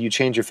 but you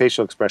change your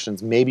facial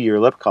expressions, maybe your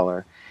lip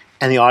color,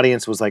 and the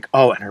audience was like,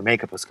 oh, and her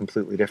makeup was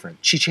completely different.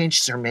 She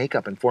changed her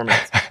makeup in 4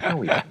 minutes. No,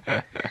 we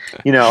didn't.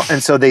 You know,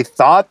 and so they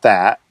thought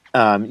that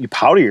you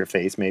powder your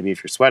face, maybe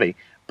if you're sweaty,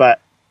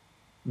 but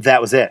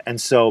that was it.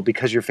 And so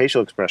because your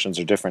facial expressions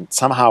are different,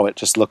 somehow it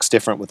just looks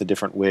different with a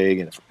different wig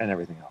and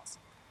everything else.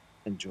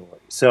 Enjoy.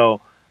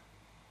 So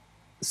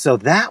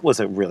that was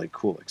a really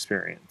cool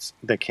experience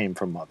that came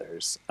from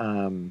Mothers.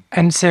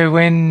 And so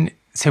when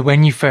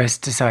you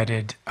first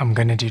decided, I'm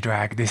going to do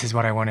drag, this is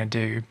what I want to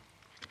do,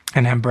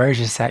 and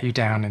Ambrosia sat you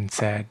down and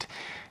said,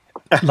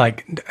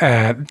 like,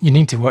 you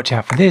need to watch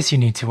out for this, you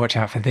need to watch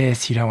out for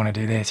this, you don't want to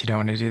do this, you don't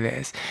want to do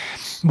this.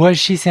 Was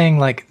she saying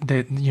like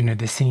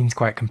the scene's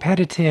quite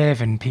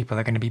competitive and people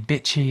are going to be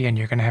bitchy and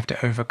you're going to have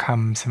to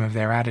overcome some of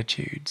their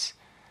attitudes?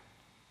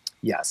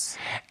 Yes.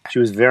 She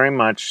was very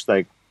much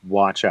like,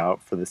 watch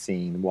out for the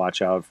scene,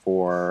 watch out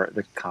for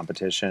the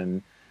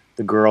competition.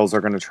 The girls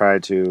are going to try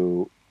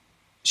to...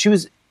 She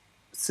was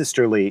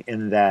sisterly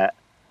in that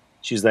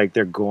she's like,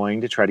 they're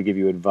going to try to give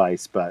you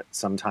advice, but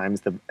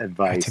sometimes the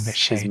advice It's a bit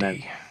shady. is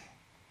meant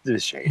to be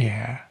shady.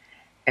 Yeah.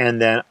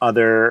 And then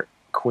other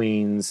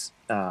queens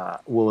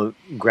will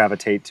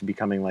gravitate to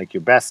becoming like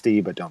your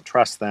bestie, but don't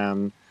trust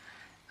them.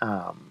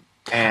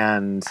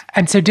 And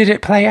so did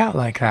it play out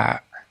like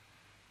that?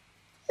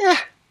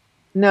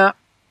 no.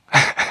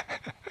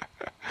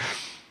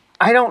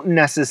 I don't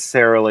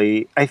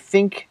necessarily. I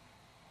think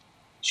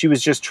she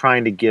was just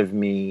trying to give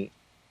me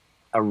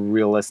a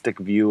realistic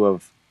view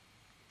of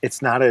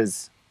it's not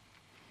as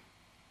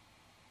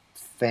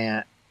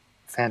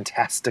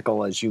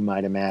fantastical as you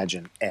might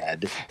imagine,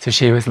 Ed. So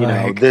she was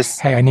like,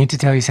 hey, I need to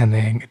tell you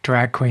something.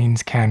 Drag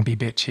queens can be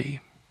bitchy.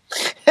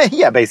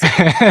 Yeah,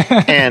 basically.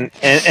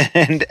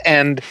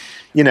 and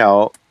you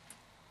know,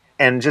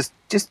 and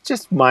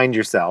just mind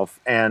yourself.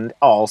 And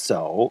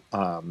also,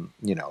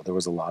 you know, there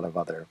was a lot of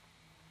other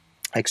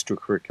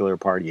extracurricular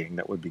partying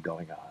that would be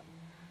going on.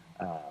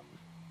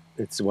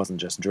 It wasn't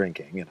just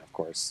drinking. And of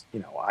course, you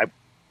know, I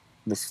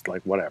was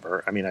like,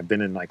 whatever. I mean, I've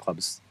been in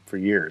nightclubs for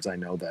years. I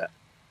know that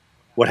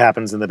what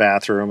happens in the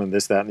bathroom and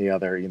this, that, and the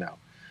other, you know.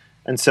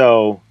 And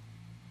so,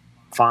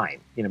 fine.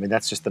 You know, I mean,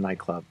 that's just the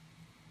nightclub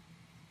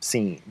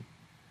scene.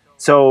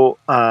 So,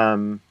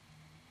 but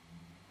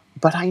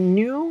I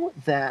knew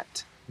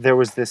that there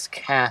was this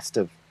cast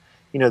of,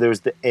 you know, there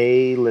was the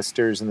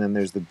A-listers and then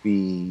there's the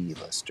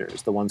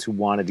B-listers, the ones who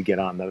wanted to get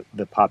on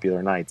the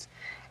popular nights.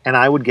 And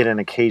I would get an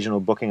occasional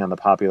booking on the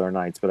popular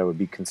nights, but I would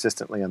be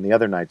consistently on the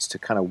other nights to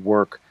kind of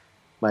work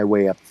my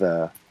way up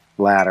the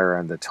ladder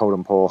and the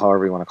totem pole,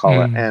 however you want to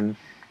call it.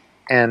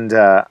 And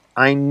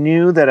I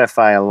knew that if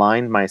I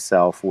aligned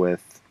myself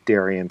with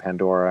Darian,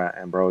 Pandora,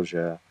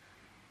 Ambrosia,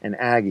 and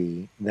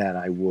Aggie, that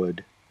I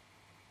would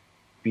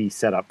be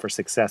set up for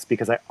success,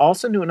 because I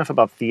also knew enough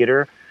about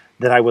theater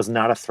that I was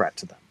not a threat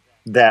to them.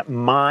 That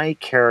my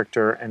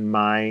character and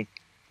my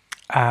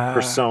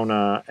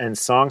persona and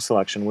song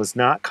selection was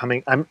not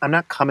coming. I'm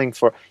not coming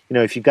for, you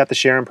know, if you've got the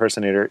Cher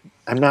impersonator,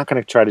 I'm not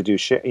going to try to do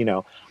Cher. You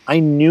know,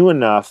 I knew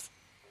enough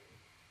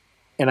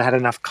and I had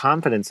enough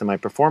confidence in my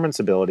performance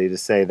ability to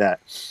say that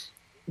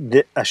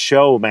a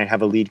show might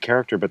have a lead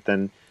character, but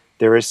then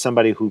there is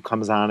somebody who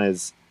comes on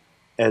as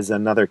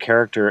another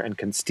character and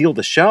can steal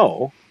the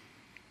show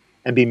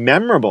and be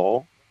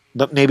memorable,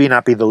 but maybe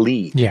not be the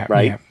lead. Yeah.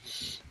 Right. Yeah.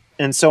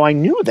 And so I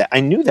knew that,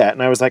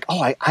 and I was like,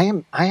 oh,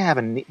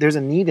 there's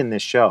a need in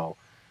this show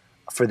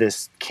for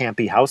this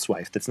campy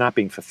housewife that's not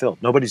being fulfilled.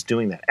 Nobody's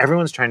doing that.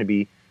 Everyone's trying to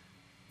be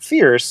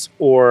fierce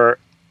or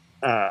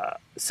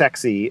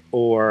sexy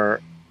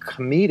or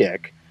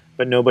comedic,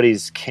 but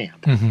nobody's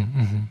camp.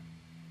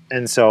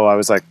 And so I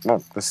was like,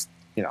 well, this,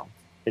 you know,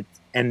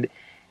 and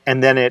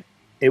then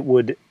it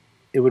would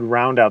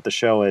round out the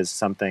show as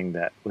something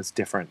that was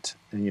different.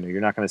 And, you know,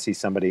 you're not going to see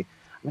somebody.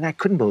 I mean, I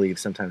couldn't believe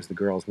sometimes the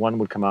girls, one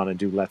would come out and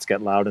do Let's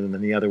Get Loud, and then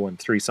the other one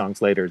 3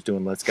 songs later is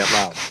doing Let's Get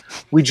Loud.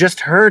 We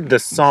just heard the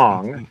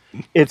song.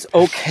 It's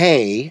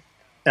okay,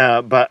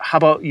 but how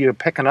about you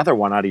pick another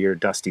one out of your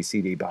dusty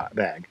CD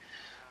bag?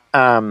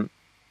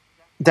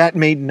 That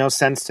made no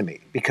sense to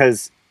me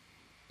because,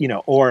 you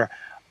know, or,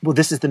 well,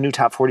 this is the new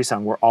Top 40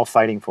 song. We're all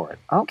fighting for it.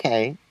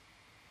 Okay.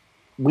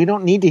 We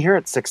don't need to hear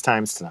it 6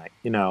 times tonight,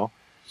 you know.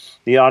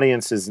 The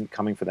audience isn't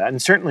coming for that.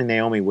 And certainly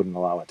Naomi wouldn't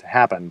allow it to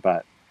happen,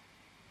 but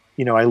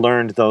you know, I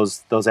learned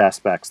those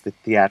aspects, the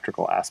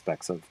theatrical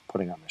aspects of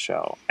putting on the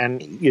show. And,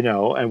 you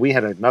know, and we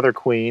had another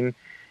queen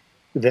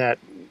that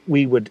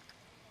we would,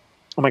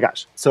 oh my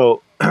gosh.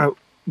 So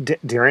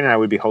Darian and I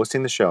would be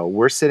hosting the show.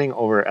 We're sitting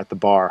over at the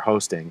bar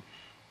hosting.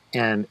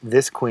 And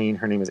this queen,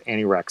 her name is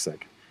Annie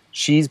Rexick.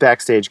 She's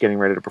backstage getting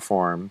ready to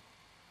perform.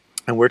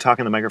 And we're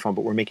talking on the microphone,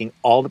 but we're making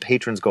all the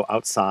patrons go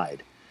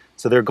outside.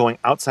 So they're going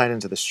outside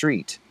into the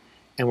street.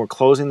 And we're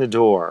closing the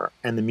door,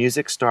 and the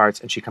music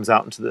starts, and she comes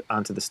out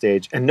onto the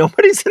stage, and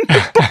nobody's in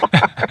the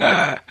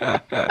bar.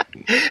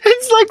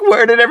 It's like,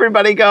 where did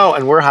everybody go?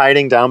 And we're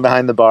hiding down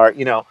behind the bar.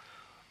 You know,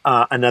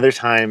 another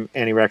time,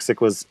 Annie Rexick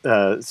was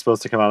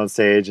supposed to come out on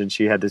stage, and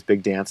she had this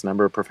big dance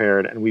number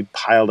prepared, and we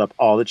piled up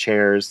all the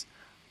chairs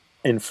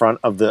in front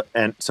of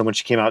and so when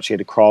she came out, she had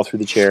to crawl through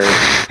the chairs.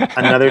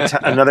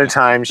 Another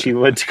time, she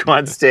would go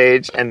on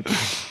stage, and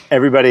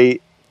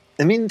everybody.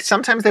 I mean,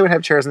 sometimes they would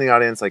have chairs in the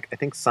audience. Like, I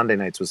think Sunday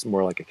nights was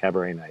more like a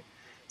cabaret night.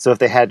 So if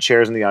they had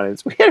chairs in the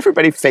audience, we had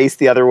everybody face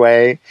the other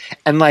way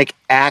and like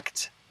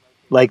act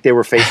like they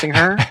were facing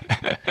her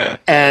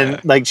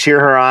and like cheer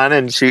her on.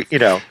 And she, you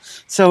know,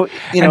 so,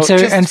 you know.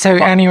 And so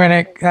Annie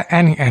Rexick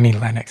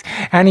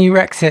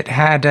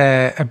had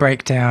a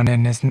breakdown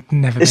and has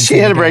never been She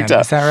had a again.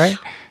 breakdown. Is that right?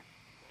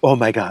 Oh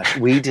my gosh.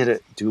 We did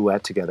a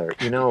duet together.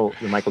 You know,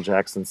 the Michael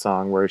Jackson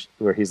song where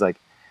he's like,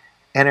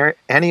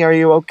 Annie, are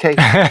you okay?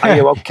 Are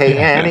you okay,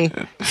 Annie?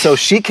 So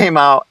she came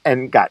out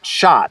and got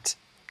shot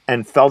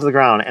and fell to the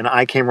ground, and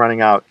I came running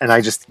out, and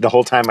the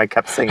whole time I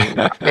kept singing,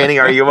 Annie,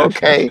 are you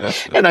okay?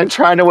 And I'm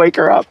trying to wake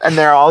her up, and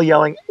they're all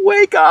yelling,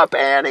 wake up,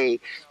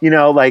 Annie! You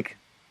know, like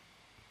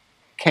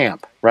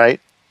camp, right?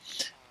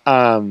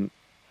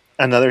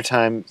 Another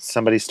time,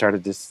 somebody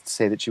started to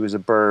say that she was a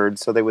bird,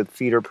 so they would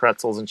feed her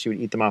pretzels, and she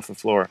would eat them off the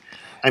floor.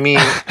 I mean,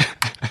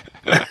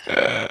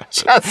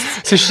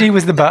 So she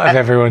was the butt of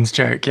everyone's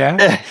joke,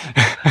 yeah?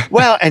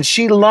 Well, and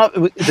she loved,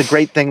 the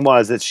great thing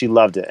was that she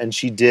loved it. And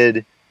she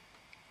did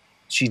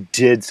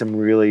some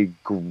really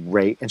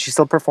great, and she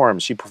still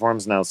performs. She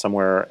performs now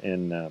somewhere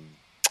in,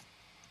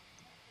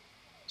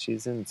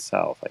 she's in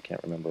South, I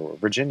can't remember where,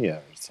 Virginia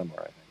or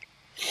somewhere, I think.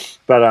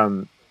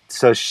 But,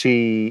 so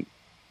she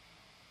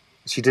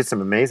did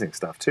some amazing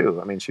stuff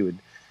too. I mean, she was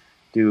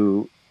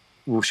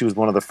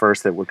one of the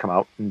first that would come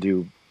out and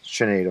do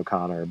Sinead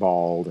O'Connor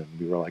bald, and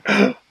we were like,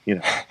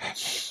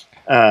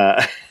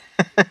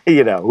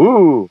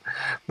 ooh.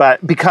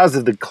 But because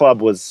of the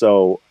club was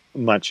so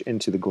much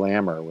into the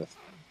glamour with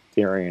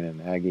Darian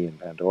and Aggie and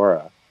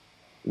Pandora,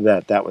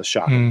 that was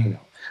shocking.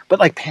 But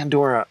like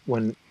Pandora,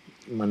 when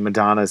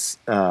Madonna's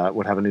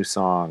would have a new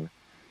song,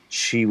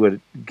 she would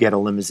get a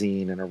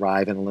limousine and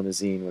arrive in a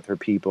limousine with her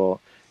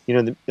people.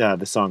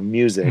 The song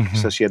Music.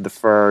 So she had the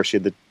fur, she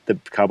had the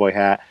cowboy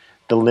hat.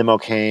 The limo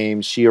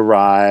came, she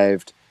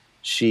arrived,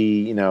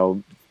 she,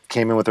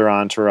 came in with her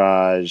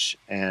entourage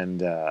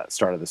and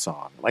started the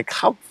song. Like,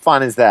 how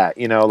fun is that?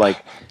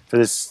 Like for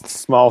this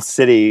small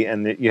city,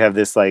 and you have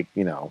this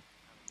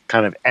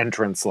kind of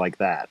entrance like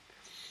that.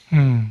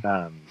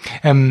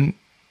 It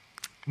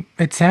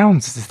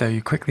sounds as though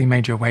you quickly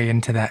made your way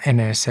into that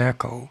inner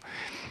circle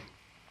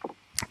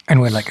and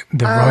were like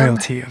the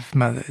royalty of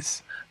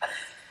mothers.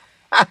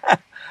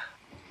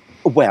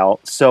 Well,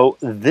 so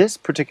this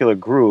particular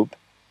group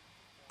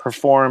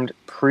performed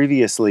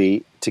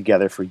previously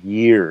together for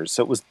years,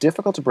 so it was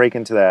difficult to break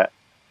into that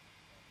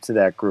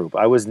group.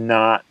 I was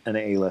not an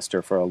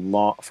A-lister for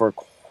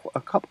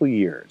a couple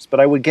years, but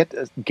I would get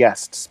a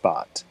guest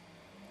spot.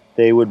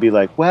 They would be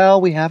like,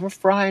 well, we have a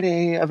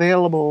Friday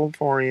available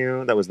for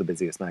you. That was the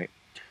busiest night.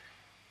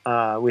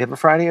 We have a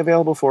Friday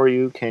available for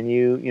you. Can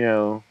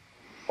you,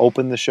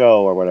 open the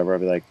show or whatever?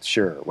 I'd be like,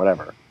 sure,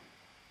 whatever.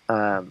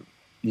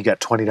 You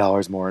got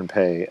 $20 more in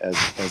pay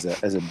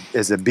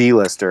as a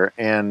B-lister,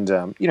 and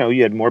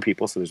you had more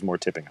people, so there's more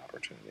tipping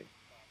opportunity.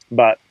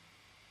 But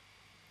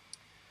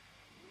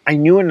I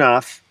knew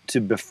enough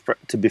to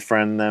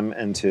befriend them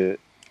and to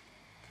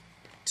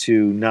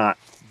not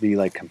be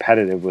like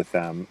competitive with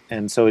them,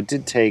 and so it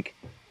took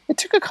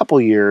a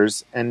couple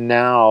years, and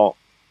now,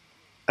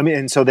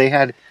 so they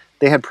had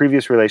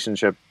previous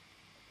relationship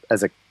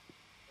as a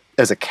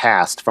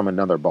cast from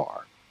another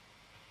bar.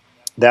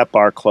 That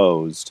bar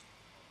closed,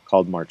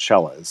 called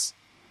Marcella's,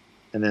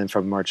 and then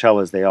from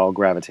Marcella's they all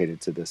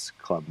gravitated to this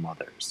club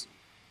Mothers,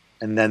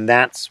 and then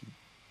that's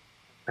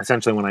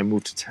essentially when I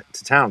moved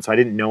to town. So I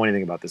didn't know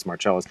anything about this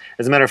Marcella's.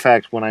 As a matter of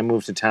fact, when I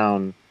moved to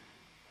town,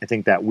 I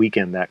think that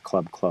weekend that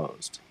club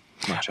closed.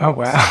 Oh,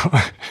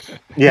 wow.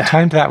 Yeah.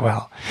 Timed that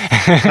well.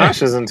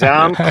 Tasha's in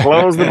town,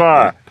 close the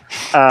bar.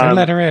 Don't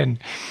let her in.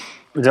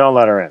 Don't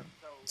let her in.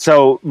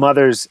 So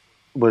Mothers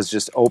was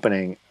just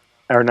opening,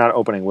 or not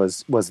opening,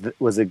 was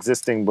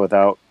existing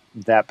without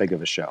that big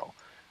of a show.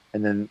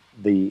 And then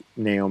the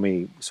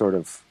Naomi sort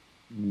of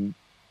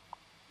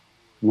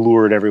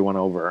lured everyone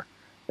over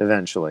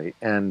eventually.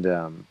 And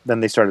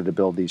then they started to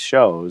build these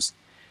shows.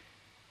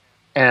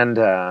 And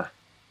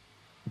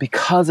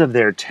because of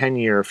their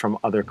tenure from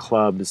other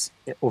clubs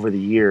over the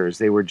years,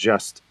 they were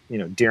just,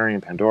 Darian,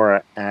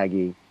 Pandora,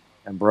 Aggie,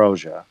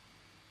 Ambrosia,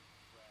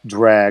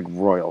 drag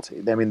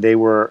royalty. I mean, they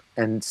were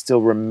and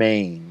still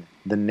remain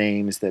the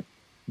names that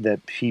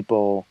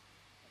people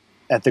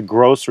at the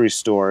grocery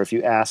store, if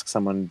you ask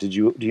someone, do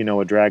you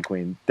know a drag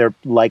queen? They're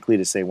likely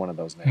to say one of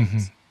those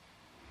names.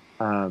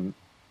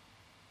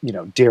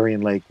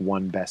 Darian Lake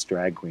won Best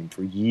Drag Queen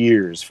for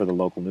years for the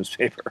local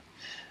newspaper.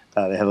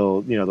 They had the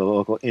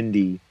local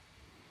indie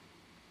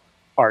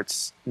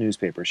arts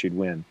newspaper. She'd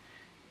win,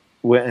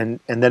 and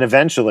then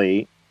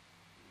eventually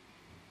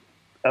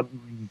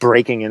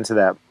breaking into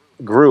that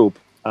group,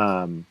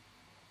 I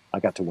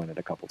got to win it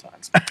a couple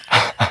times.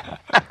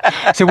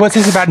 So what's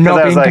this about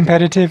not being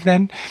competitive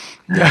then?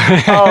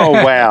 Oh,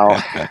 wow.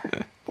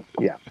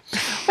 Yeah.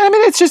 I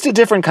mean, it's just a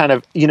different kind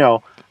of,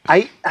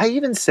 I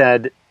even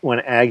said when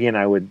Aggie and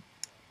I would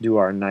do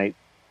our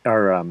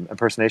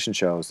impersonation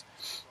shows,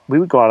 we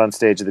would go out on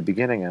stage at the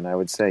beginning and I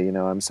would say,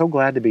 I'm so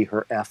glad to be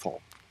her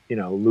Ethel,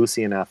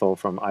 Lucy and Ethel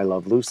from I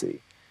Love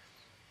Lucy.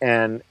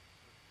 And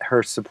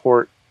her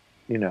support,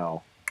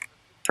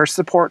 her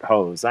support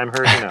hose. I'm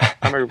her,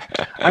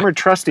 I'm her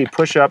trusty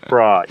push-up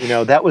bra.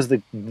 That was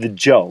the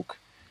joke.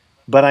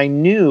 But I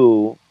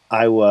knew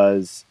I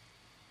was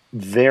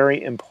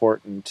very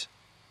important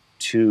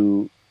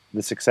to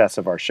the success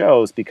of our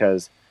shows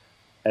because,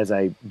 as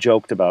I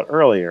joked about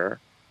earlier,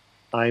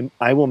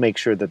 I will make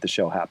sure that the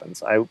show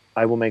happens.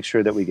 I will make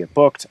sure that we get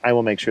booked. I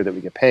will make sure that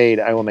we get paid.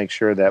 I will make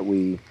sure that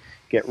we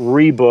get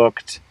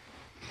rebooked.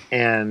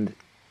 And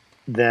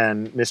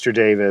then Mr.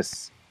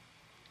 Davis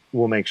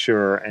will make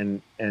sure,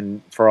 and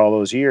for all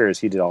those years,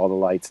 he did all the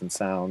lights and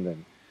sound.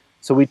 And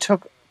so we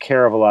took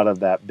care of a lot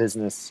of that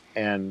business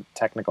and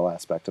technical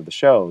aspect of the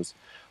shows,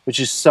 which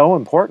is so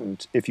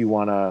important if you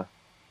want to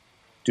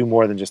do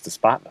more than just a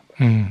spot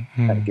number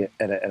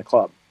at a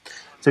club.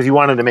 So if you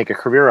wanted to make a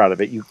career out of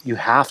it, you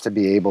have to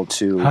be able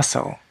to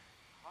hustle.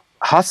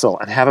 hustle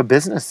and have a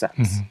business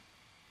sense,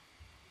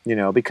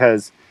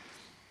 because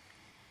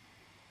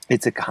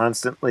it's a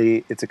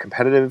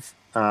competitive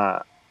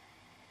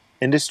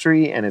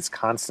industry, and it's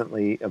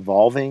constantly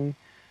evolving.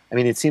 I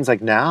mean, it seems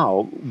like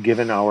now,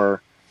 given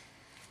our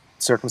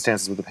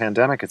circumstances with the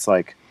pandemic, it's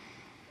like,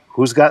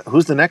 who's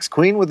the next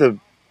queen with a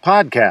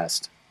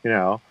podcast?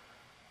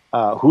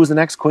 Who's the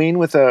next queen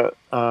with a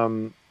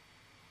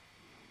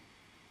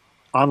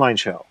online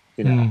show?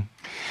 And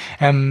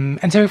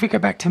so if we go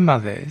back to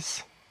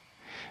Mothers,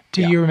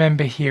 do Yeah. you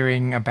remember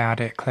hearing about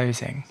it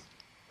closing?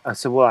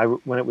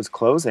 When it was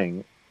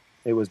closing,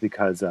 it was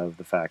because of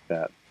the fact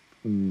that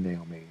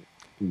Naomi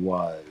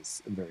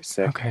was very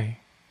sick. Okay.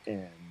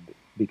 And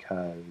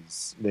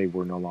because they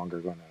were no longer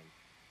going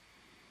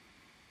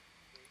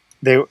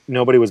to,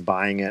 nobody was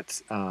buying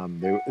it.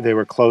 They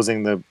were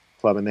closing the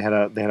club, and they had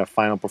a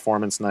final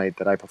performance night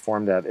that I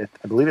performed at.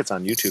 I believe it's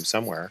on YouTube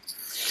somewhere.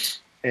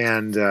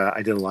 And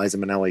I did a Liza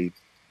Minnelli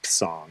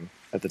song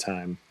at the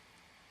time.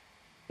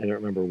 I don't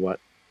remember what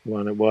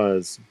one it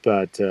was,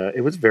 but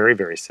it was very,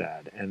 very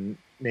sad. And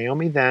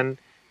Naomi then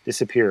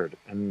disappeared,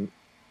 and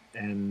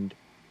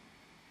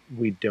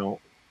we don't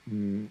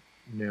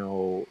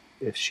know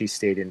if she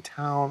stayed in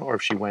town or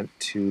if she went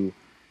to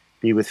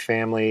be with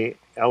family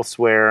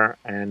elsewhere.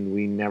 And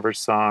we never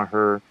saw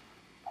her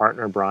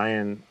partner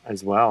Brian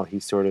as well. He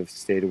sort of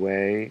stayed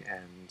away,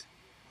 and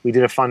we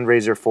did a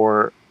fundraiser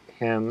for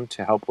him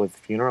to help with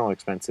funeral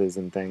expenses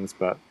and things,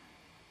 but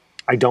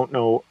I don't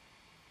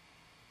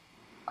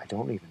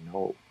even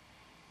know.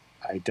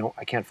 I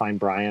can't find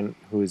Brian,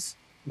 who's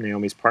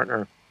Naomi's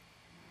partner,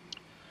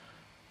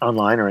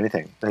 online or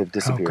anything. They've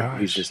disappeared. Oh,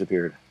 He's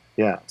disappeared.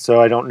 Yeah.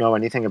 So I don't know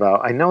anything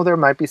about. I know there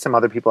might be some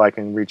other people I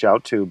can reach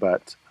out to,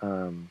 but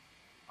I'm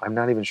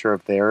not even sure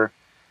if they're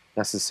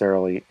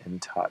necessarily in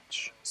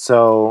touch.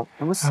 So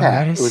it was sad.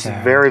 That is it was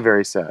sad. very,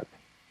 very sad.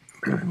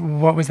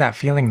 What was that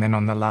feeling then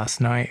on the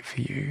last night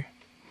for you?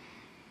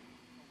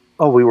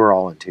 Oh, we were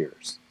all in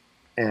tears.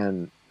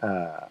 And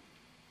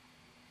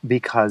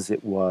because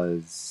it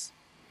was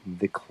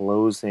the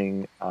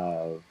closing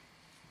of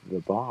the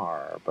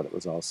bar, but it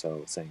was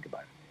also saying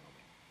goodbye to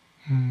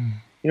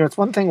Naomi. It's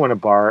one thing when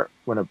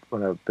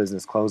a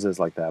business closes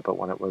like that, but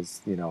when it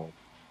was,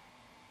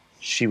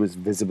 she was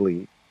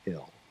visibly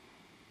ill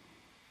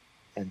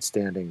and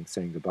standing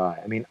saying goodbye.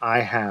 I mean,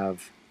 I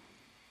have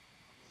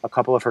a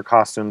couple of her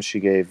costumes she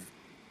gave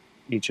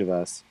each of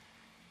us.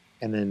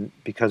 And then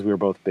because we were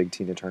both big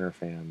Tina Turner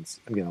fans,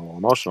 I'm getting a little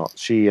emotional.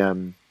 She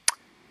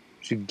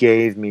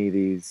gave me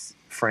these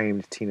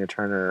framed Tina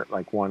Turner,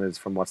 like one is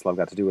from What's Love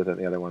Got to Do with It, and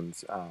the other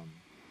one's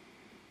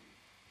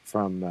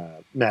from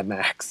Mad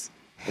Max,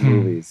 the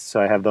movies.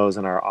 So I have those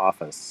in our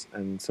office,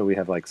 and so we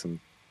have like some,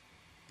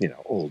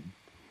 old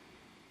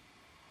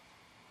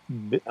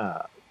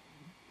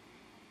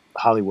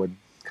Hollywood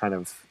kind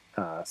of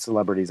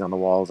celebrities on the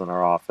walls in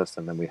our office,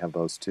 and then we have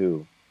those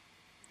too.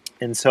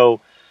 And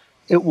so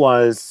it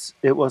was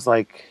a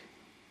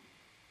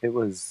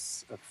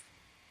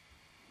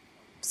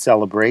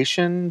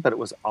celebration, but it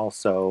was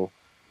also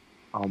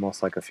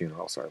almost like a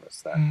funeral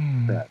service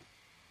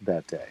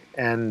that day.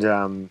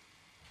 And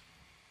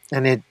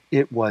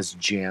it was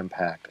jam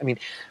packed. I mean,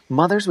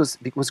 Mothers was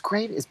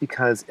great is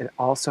because it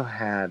also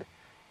had,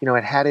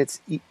 it had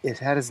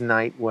its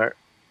night where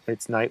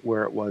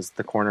it was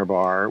the corner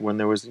bar when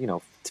there was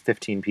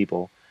 15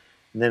 people,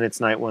 and then its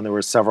night when there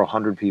were several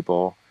hundred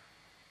people.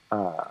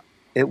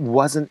 It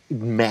wasn't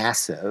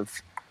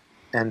massive,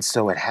 and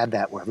so it had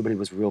that where everybody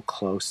was real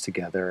close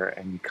together,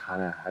 and you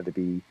kind of had to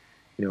be,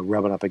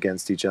 rubbing up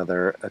against each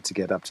other to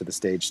get up to the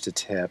stage to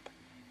tip.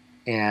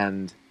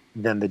 And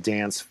then the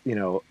dance,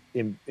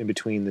 in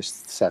between the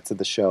sets of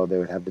the show, they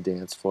would have the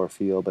dance floor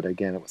feel. But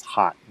again, it was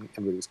hot, and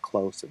everybody was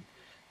close. And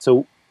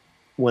so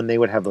when they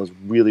would have those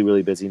really,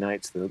 really busy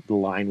nights, the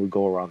line would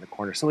go around the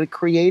corner. So it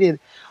created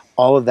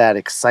all of that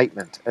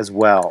excitement as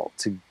well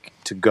to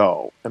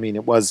go. I mean,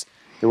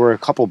 there were a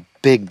couple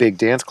big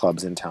dance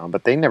clubs in town,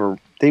 but they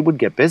would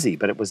get busy,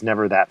 but it was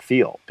never that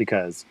feel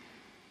because,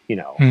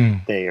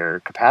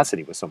 their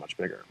capacity was so much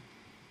bigger.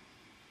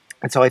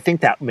 And so I think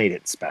that made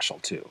it special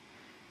too.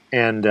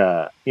 And,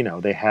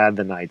 they had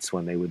the nights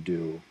when they would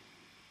do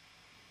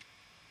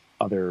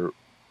other,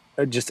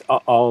 just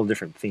all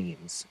different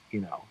themes,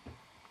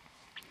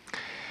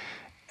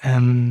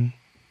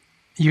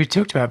 You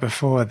talked about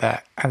before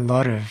that a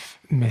lot of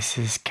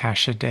Mrs.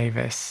 Kasha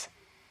Davis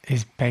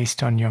is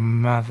based on your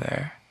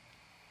mother.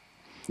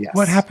 Yes.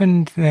 What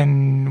happened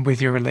then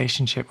with your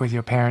relationship with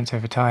your parents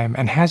over time?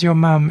 And has your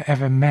mum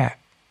ever met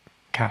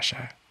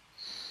Kasha?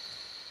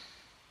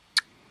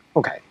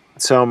 Okay.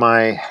 So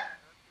my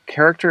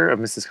character of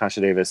Mrs. Kasha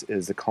Davis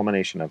is the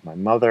culmination of my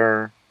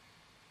mother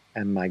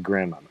and my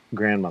grandmother.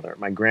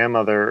 My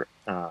grandmother,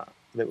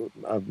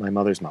 of my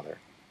mother's mother,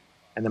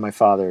 and then my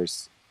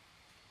father's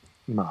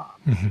mom.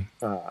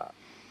 Mm-hmm.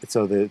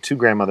 So the two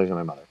grandmothers and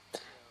my mother.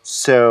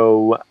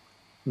 So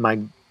my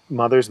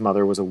mother's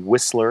mother was a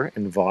whistler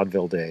in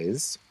vaudeville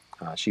days.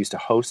 She used to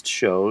host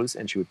shows,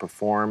 and she would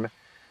perform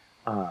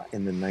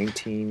in the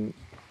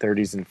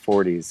 1930s and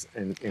 40s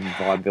in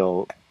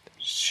vaudeville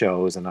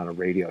shows and on a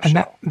radio And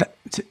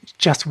show.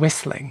 just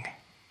whistling.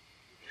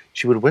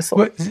 She would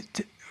whistle.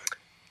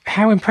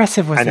 How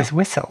impressive was this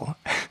whistle?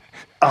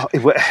 Oh,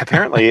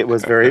 apparently it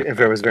was very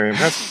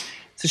impressive.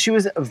 So she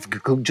was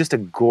just a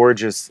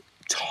gorgeous,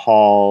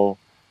 tall,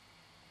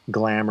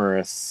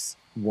 glamorous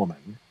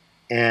woman,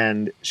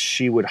 and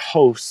she would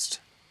host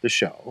the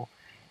show,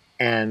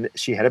 and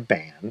she had a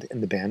band,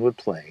 and the band would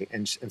play,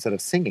 and instead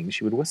of singing,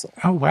 she would whistle.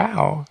 Oh,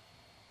 wow.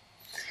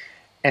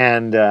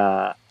 And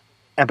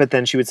but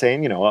then she would say,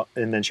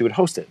 and then she would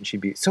host it, and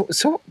she'd be so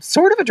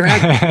sort of a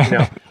drag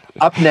queen,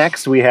 Up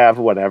next, we have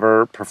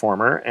whatever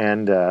performer,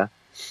 and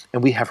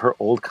we have her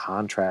old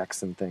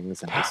contracts and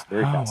things, and it's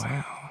very fascinating.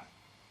 Wow.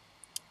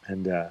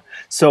 And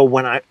so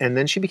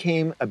then she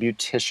became a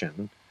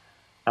beautician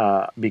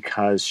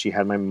because she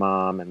had my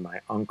mom and my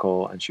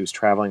uncle, and she was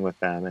traveling with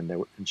them, and they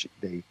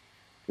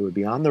would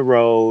be on the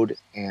road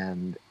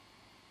and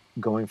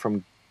going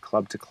from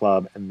club to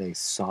club, and they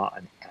saw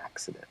an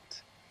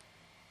accident,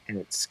 and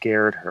it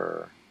scared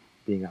her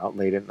being out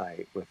late at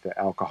night with the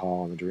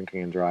alcohol and the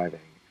drinking and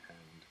driving.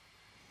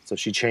 So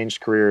she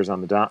changed careers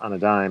on a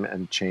dime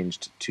and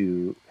changed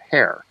to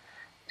hair.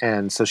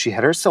 And so she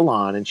had her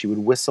salon, and she would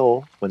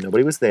whistle when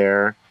nobody was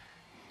there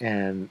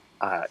and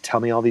tell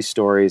me all these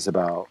stories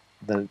about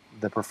the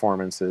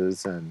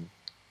performances. And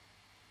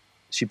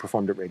she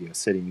performed at Radio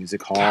City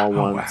Music Hall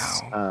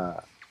once.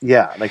 Wow.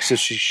 So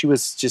she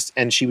was just,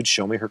 and she would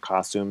show me her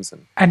costumes.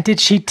 And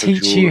did she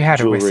teach you how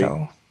to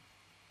whistle?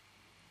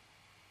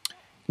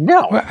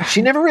 No,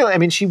 she never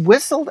really. She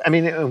whistled.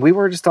 We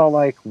were just all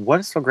like, "What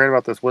is so great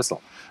about this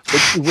whistle?" But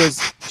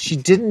she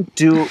didn't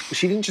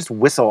just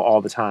whistle all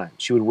the time.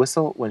 She would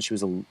whistle when she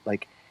was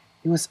it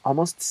was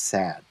almost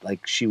sad.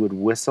 Like she would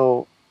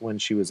whistle when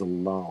she was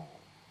alone,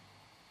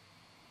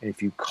 and if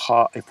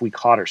we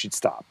caught her, she'd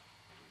stop.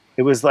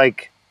 It was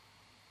like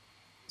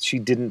she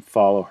didn't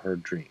follow her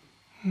dream,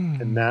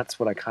 and that's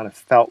what I kind of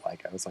felt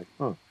like. I was like,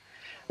 "Oh,"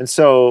 and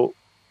so.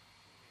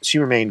 She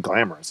remained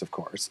glamorous, of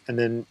course, and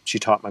then she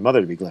taught my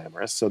mother to be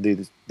glamorous. So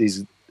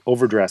these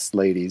overdressed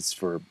ladies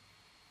for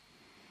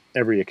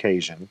every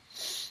occasion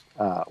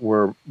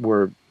were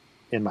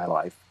in my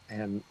life,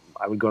 and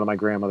I would go to my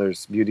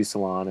grandmother's beauty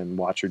salon and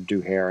watch her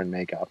do hair and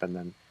makeup, and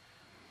then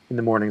in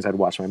the mornings I'd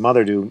watch my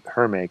mother do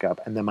her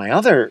makeup, and then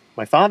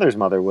my father's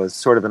mother was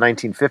sort of the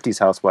 1950s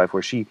housewife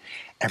where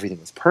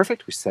everything was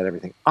perfect. We set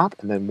everything up,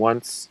 and then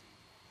once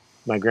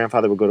my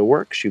grandfather would go to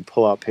work, she'd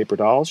pull out paper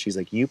dolls. She's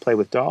like, "You play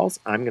with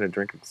dolls. I'm going to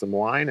drink some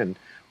wine and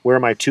wear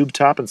my tube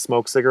top and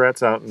smoke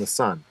cigarettes out in the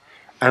sun."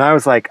 And I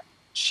was like,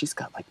 she's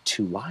got like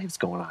two lives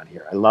going on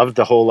here. I loved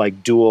the whole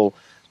dual,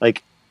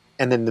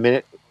 and then the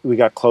minute we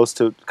got close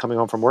to coming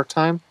home from work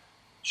time,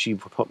 she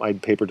would put my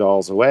paper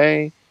dolls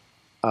away,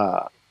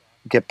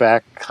 get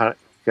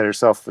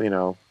herself,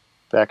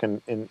 back in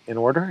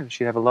order, and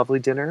she'd have a lovely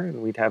dinner,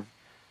 and we'd have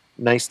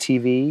nice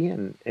TV,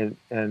 and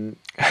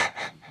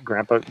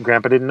Grandpa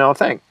didn't know a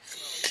thing.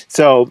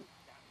 So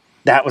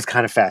that was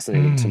kind of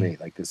fascinating to me,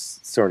 like this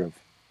sort of.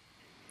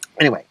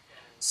 Anyway,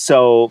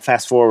 so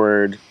fast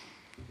forward,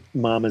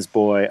 mama's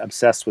boy,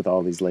 obsessed with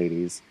all these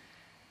ladies.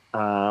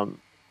 The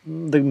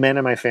men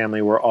in my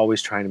family were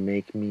always trying to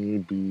make me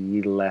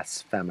be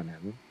less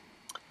feminine,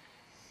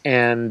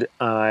 and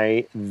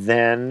I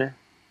then.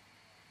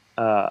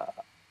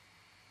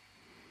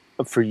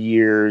 For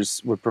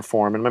years would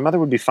perform, and my mother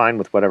would be fine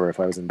with whatever. If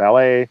I was in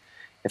ballet,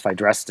 if I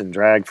dressed in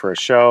drag for a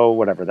show,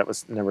 whatever, that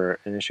was never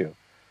an issue.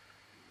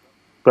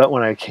 But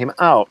when I came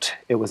out,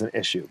 it was an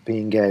issue.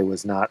 Being gay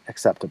was not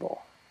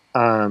acceptable.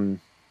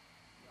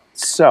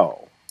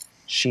 So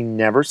she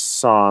never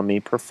saw me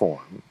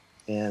perform,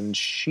 and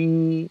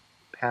she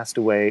passed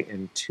away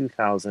in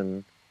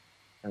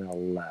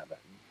 2011.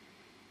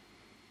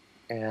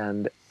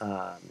 And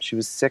she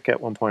was sick at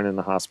one point in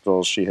the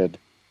hospital. She had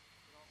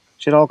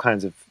all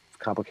kinds of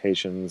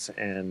complications,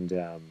 and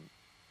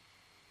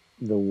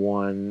the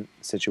one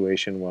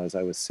situation was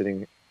I was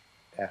sitting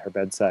at her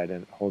bedside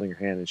and holding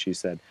her hand, and she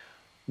said,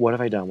 "What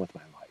have I done with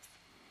my life?"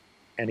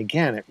 And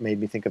again, it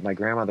made me think of my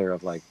grandmother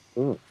of like,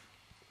 ooh,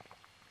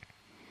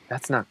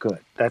 that's not good.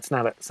 That's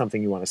not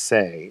something you want to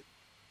say.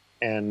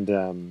 And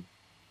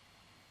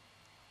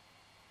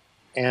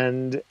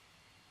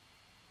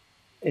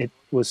it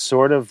was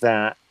sort of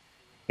that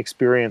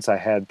experience I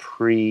had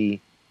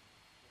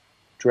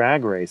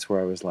Drag Race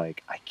where I was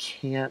like, I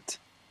can't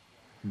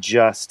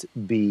just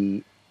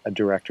be a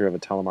director of a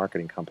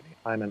telemarketing company.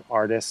 I'm an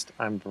artist.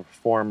 I'm a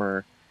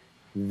performer.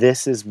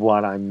 This is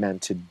what I'm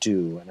meant to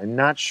do. And I'm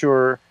not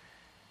sure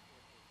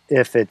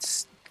if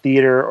it's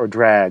theater or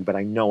drag, but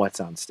I know it's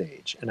on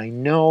stage. And I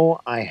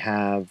know I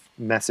have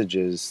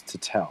messages to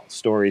tell,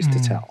 stories to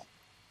tell.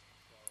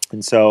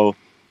 And so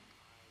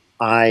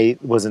I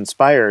was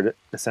inspired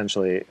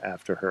essentially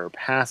after her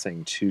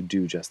passing to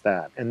do just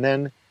that. And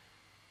then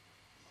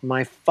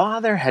my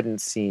father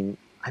hadn't seen,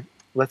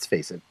 let's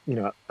face it,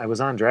 I was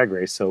on Drag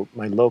Race, so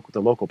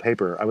the local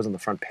paper, I was on the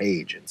front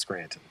page in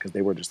Scranton because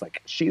they were just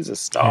like, she's a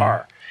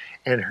star.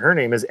 And her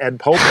name is Ed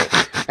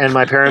Polpet. And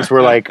my parents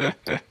were like,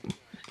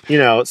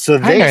 so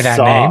they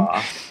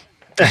saw.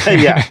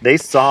 Yeah, they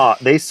saw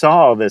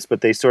all this,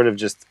 but they sort of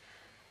just,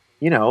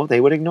 they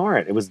would ignore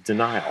it. It was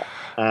denial.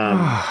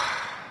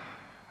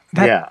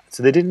 Yeah,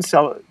 so they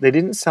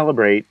didn't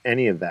celebrate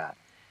any of that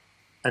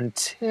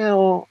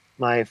until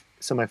my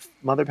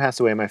mother passed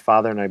away. My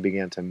father and I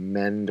began to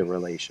mend a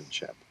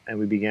relationship, and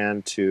we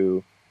began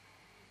to.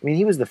 I mean,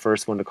 he was the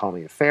first one to call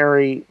me a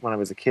fairy when I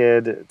was a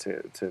kid,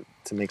 to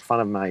make fun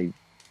of my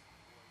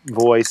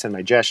voice and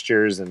my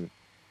gestures, and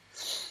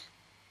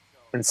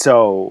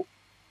so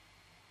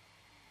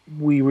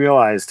we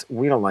realized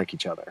we don't like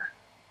each other,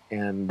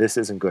 and this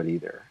isn't good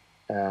either.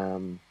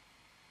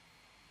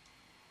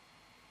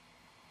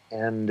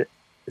 And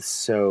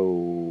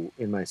so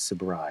in my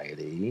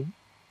sobriety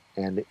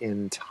and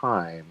in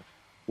time,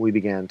 we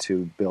began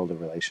to build a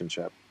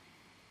relationship.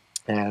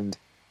 And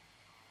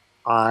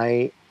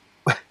I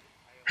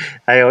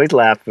always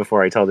laugh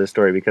before I tell this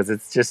story because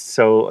it's just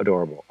so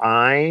adorable.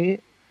 I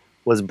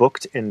was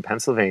booked in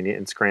Pennsylvania,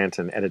 in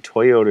Scranton, at a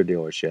Toyota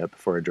dealership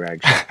for a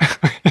drag show.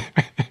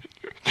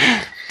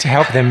 To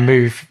help them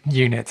move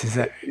units, is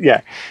it?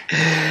 Yeah.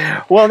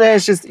 Well,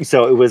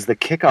 so it was the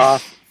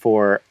kickoff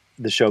for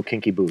the show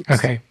Kinky Boots.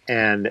 Okay.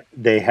 And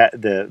they had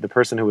the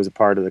person who was a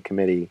part of the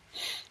committee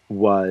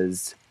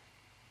was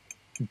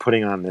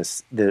putting on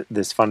this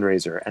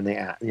fundraiser, and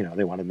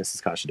they wanted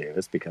Mrs. Kasha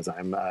Davis because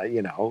I'm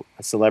a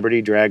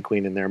celebrity drag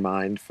queen in their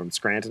mind from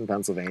Scranton,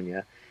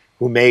 Pennsylvania,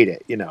 who made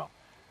it,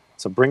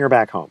 So bring her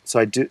back home. So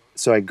I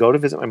go to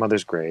visit my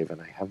mother's grave,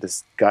 and I have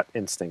this gut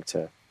instinct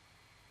to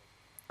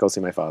go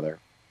see my father.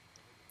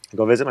 I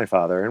go visit my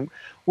father, and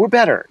we're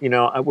better.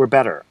 We're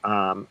better.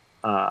 I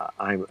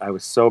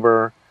was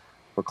sober.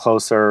 We're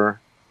closer.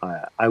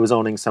 I was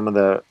owning some of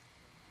the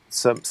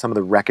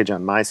wreckage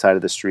on my side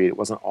of the street. It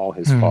wasn't all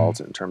his fault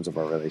in terms of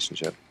our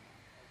relationship,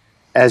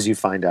 as you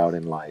find out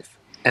in life.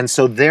 And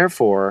so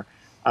therefore,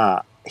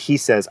 he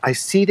says, I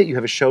see that you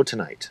have a show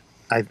tonight.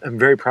 I'm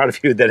very proud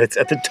of you that it's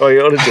at the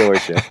Toyota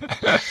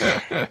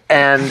dealership.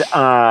 And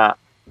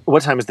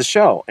what time is the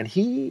show? And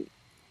he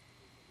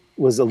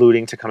was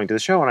alluding to coming to the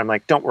show. And I'm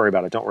like, don't worry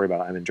about it. Don't worry about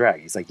it. I'm in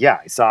drag. He's like, yeah,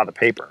 I saw the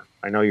paper.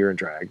 I know you're in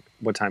drag.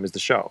 What time is the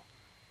show?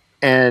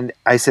 And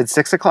I said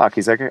 6 o'clock.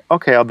 He's like,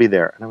 okay, I'll be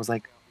there. And I was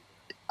like,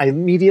 I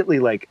immediately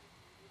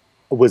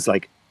was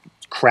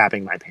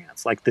crapping my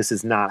pants. Like, this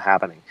is not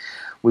happening.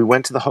 We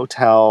went to the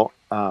hotel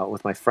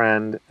with my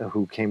friend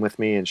who came with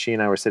me, and she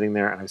and I were sitting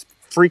there, and I was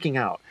freaking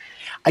out.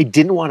 I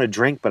didn't want to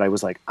drink, but I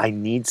was like, I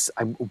don't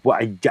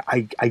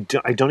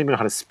even know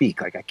how to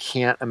speak. Like, I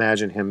can't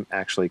imagine him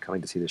actually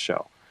coming to see the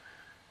show.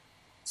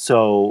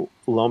 So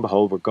lo and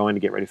behold, we're going to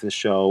get ready for the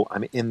show.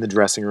 I'm in the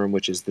dressing room,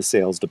 which is the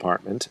sales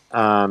department.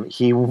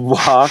 He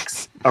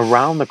walks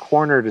around the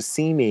corner to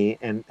see me,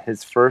 and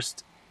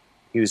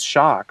he was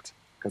shocked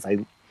because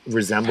I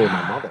resemble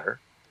my mother.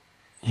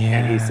 Yeah.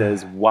 And he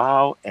says,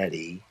 wow,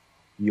 Eddie,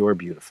 you're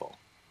beautiful.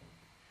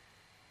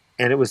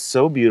 And it was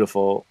so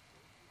beautiful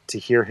to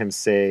hear him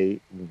say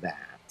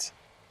that.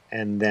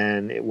 And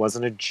then it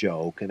wasn't a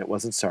joke, and it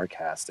wasn't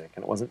sarcastic,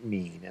 and it wasn't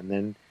mean. And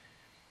then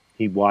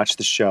he watched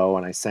the show,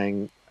 and I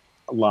sang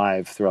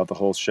live throughout the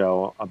whole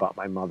show about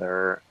my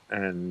mother,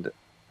 and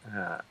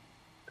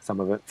some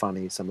of it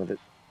funny, some of it,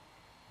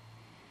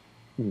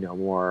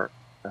 more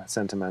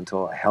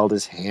sentimental. I held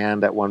his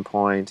hand at one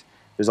point.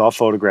 There's all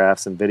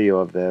photographs and video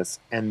of this.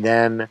 And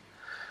then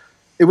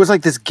it was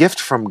like this gift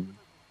from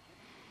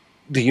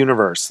the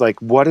universe.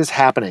 Like, what is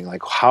happening?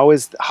 Like, how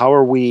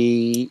are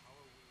we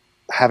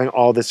having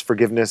all this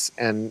forgiveness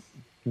and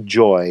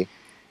joy?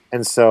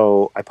 And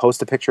so I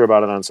post a picture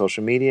about it on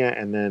social media,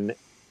 and then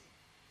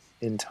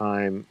in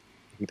time,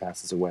 he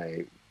passes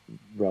away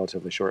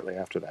relatively shortly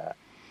after that.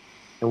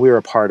 And we were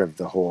a part of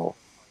the whole.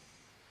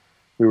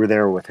 We were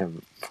there with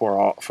him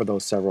for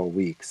those several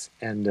weeks,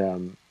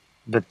 and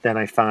but then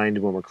I find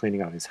when we're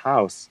cleaning out his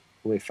house,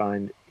 we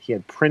find he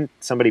had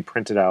somebody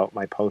printed out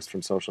my post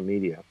from social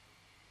media,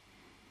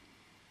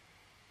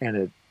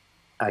 and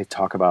I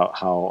talk about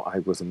how I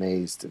was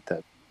amazed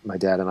that my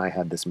dad and I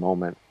had this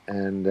moment,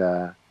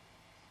 and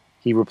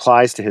he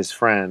replies to his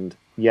friend,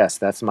 yes,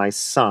 that's my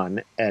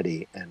son,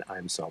 Eddie, and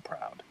I'm so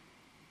proud.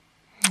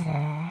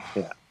 Aww.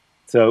 Yeah.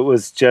 So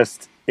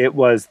it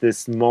was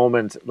this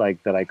moment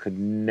like that I could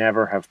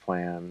never have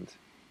planned.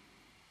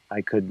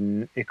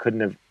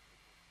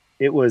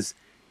 It was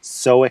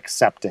so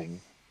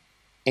accepting.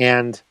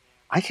 And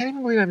I can't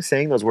even believe I'm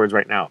saying those words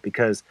right now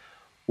because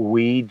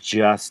we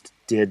just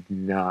did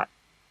not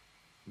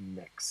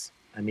mix.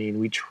 I mean,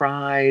 we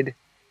tried,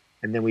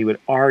 and then we would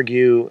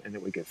argue, and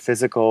it would get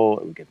physical,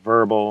 it would get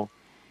verbal,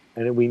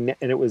 and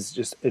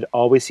it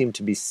always seemed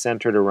to be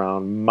centered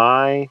around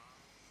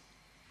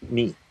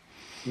me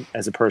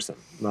as a person,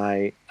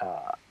 my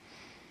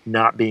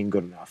not being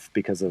good enough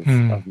because of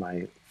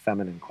my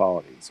feminine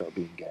qualities, or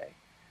being gay.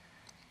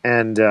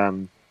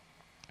 And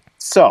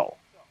so,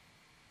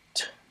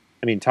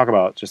 I mean, talk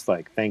about just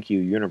like, thank you,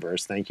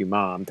 universe, thank you,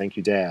 mom, thank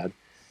you, dad.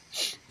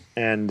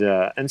 And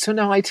so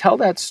now I tell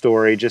that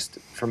story just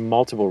for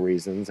multiple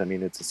reasons. I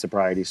mean, it's a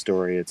sobriety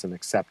story. It's an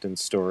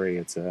acceptance story.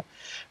 It's a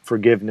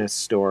forgiveness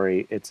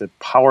story. It's a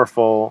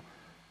powerful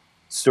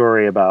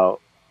story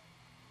about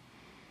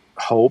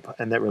hope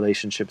and that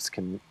relationships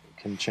can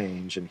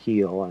change and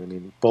heal. I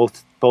mean,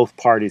 both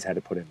parties had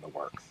to put in the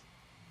work.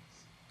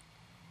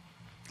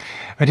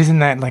 But isn't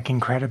that like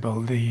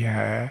incredible?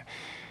 The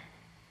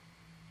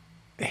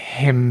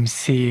him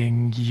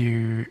seeing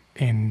you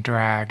in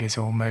drag is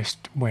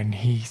almost when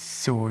he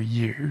saw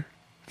you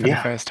for the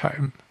first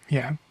time.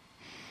 Yeah.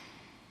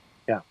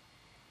 Yeah.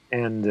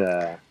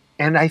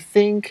 And I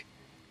think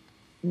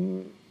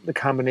the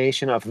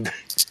combination of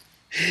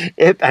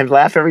it, I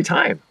laugh every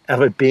time,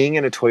 of it being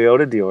in a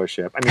Toyota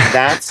dealership. I mean,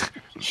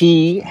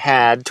 he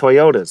had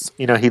Toyotas.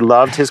 You know, he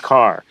loved his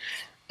car.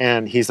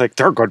 And he's like,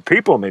 they're good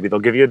people. Maybe they'll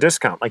give you a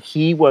discount. Like,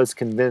 he was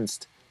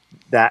convinced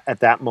that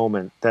at that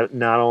moment that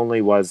not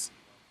only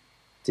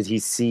did he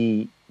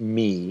see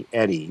me,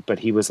 Eddie, but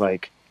he was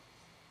like,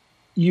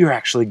 you're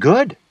actually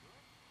good.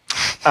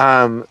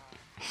 And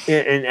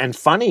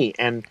funny.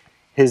 And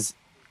his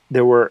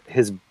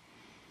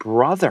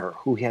brother,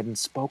 who he hadn't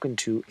spoken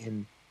to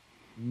in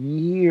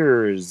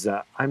years,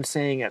 I'm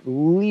saying at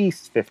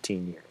least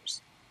 15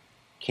 years,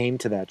 came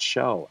to that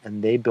show,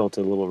 and they built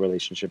a little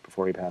relationship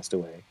before he passed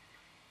away.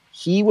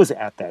 He was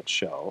at that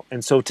show.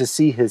 And so to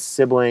see his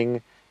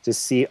sibling, to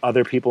see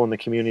other people in the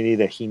community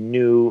that he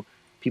knew,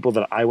 people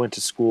that I went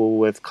to school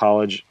with,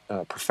 college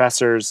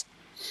professors,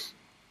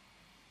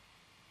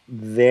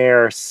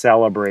 they're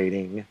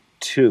celebrating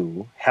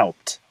too,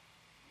 helped,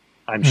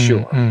 I'm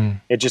sure.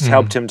 It just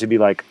helped him to be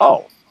like,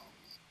 oh,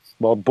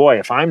 well, boy,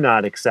 if I'm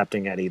not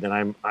accepting Eddie, then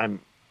I'm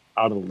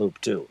out of the loop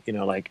too. You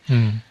know, like,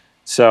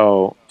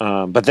 so,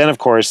 but then of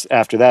course,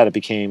 after that, it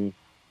became,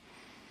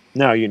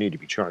 no, you need to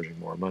be charging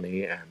more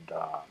money. And,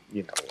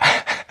 you know,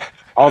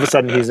 all of a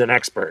sudden he's an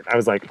expert. I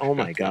was like, oh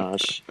my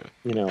gosh,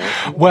 you know.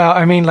 Well,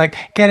 I mean, like,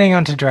 getting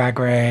onto Drag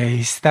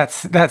Race,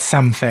 that's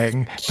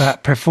something,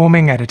 but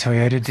performing at a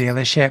Toyota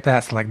dealership,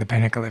 that's like the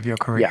pinnacle of your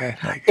career.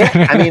 Yeah. Like,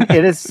 I mean,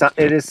 it is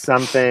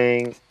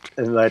something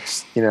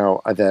that's, you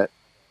know, that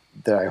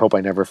I hope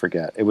I never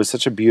forget. It was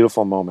such a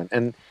beautiful moment.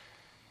 And,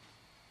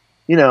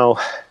 you know,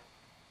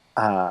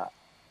 I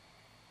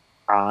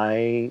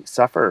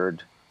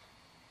suffered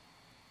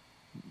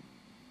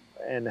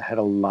and had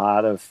a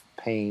lot of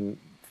pain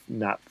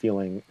not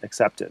feeling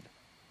accepted.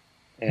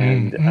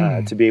 And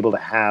to be able to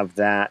have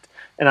that.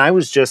 And I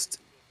was just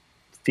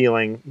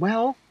feeling,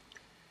 well,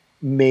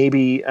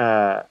 maybe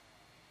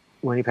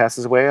when he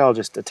passes away, I'll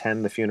just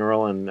attend the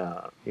funeral. And,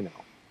 you know,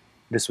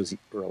 this was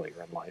earlier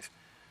in life.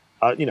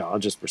 You know, I'll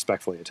just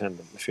respectfully attend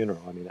the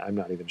funeral. I mean, I'm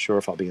not even sure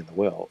if I'll be in the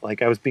will.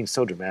 Like, I was being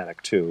so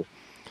dramatic too.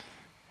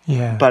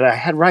 Yeah. But I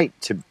had right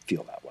to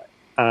feel that way.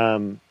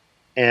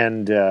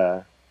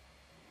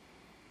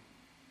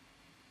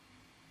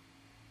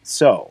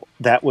 So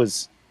that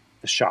was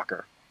the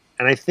shocker.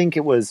 And I think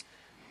it was,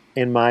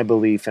 in my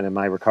belief and in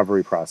my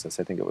recovery process,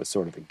 I think it was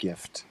sort of a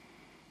gift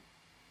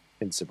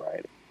in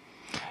sobriety.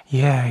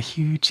 Yeah, a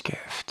huge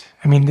gift.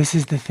 I mean, this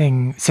is the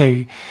thing.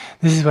 So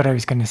this is what I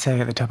was going to say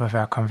at the top of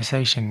our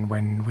conversation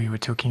when we were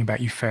talking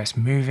about you first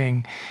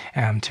moving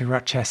to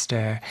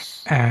Rochester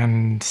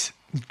and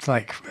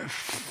like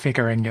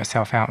figuring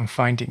yourself out and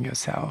finding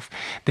yourself.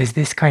 There's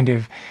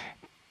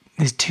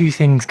two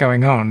things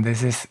going on.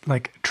 There's this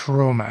like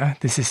trauma,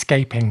 this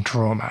escaping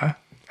trauma,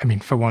 I mean,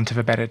 for want of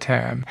a better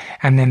term,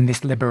 and then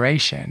this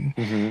liberation.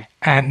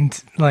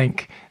 And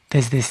like,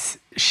 there's this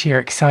sheer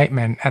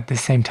excitement at the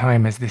same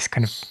time as this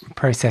kind of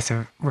process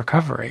of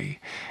recovery.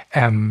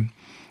 And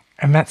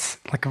that's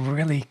like a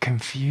really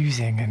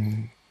confusing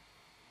and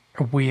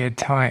a weird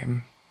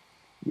time.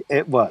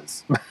 It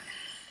was.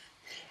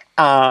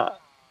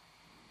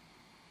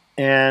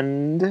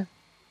 And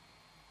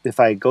if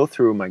I go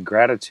through my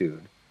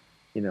gratitude,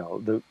 you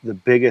know, the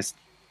biggest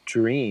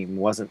dream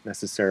wasn't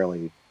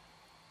necessarily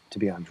to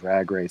be on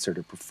Drag Race or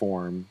to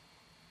perform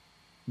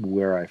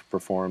where I've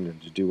performed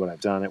and to do what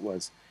I've done. It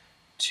was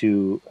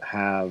to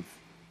have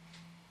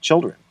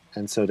children.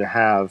 And so to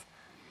have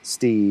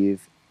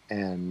Steve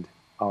and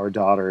our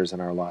daughters in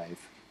our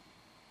life,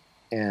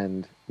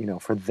 and, you know,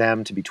 for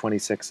them to be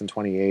 26 and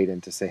 28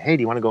 and to say, hey,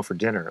 do you want to go for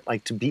dinner?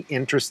 Like, to be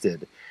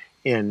interested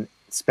in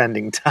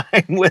spending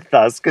time with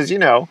us. Because, you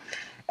know,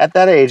 at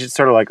that age, it's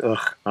sort of like,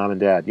 ugh, mom and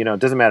dad. You know, it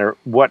doesn't matter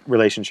what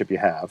relationship you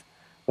have,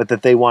 but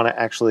that they want to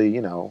actually,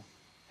 you know,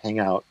 hang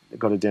out,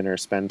 go to dinner,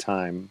 spend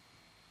time.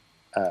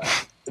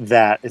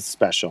 That is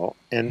special.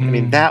 And I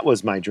mean, that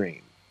was my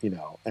dream, you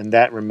know, and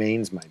that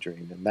remains my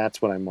dream. And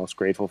that's what I'm most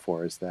grateful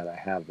for, is that I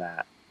have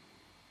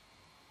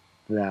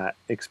that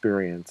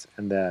experience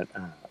and that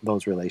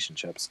those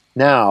relationships.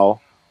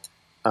 Now,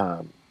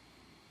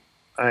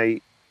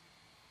 I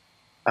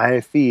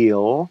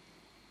feel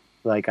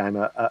like I'm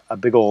a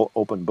big old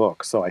open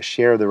book. So I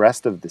share the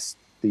rest of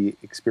the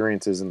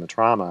experiences and the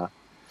trauma,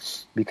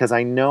 because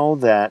I know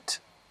that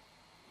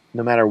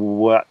no matter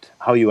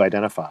how you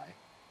identify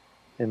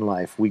in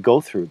life, we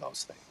go through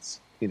those things.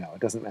 You know,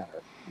 it doesn't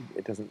matter.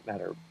 It doesn't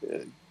matter.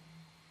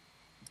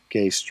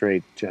 Gay,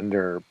 straight,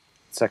 gender,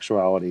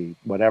 sexuality,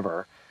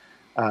 whatever.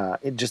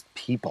 It just,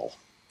 people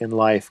in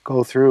life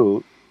go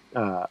through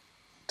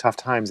tough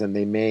times, and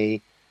they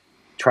may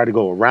try to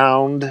go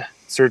around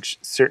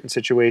certain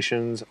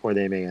situations, or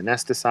they may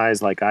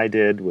anesthetize like I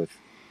did with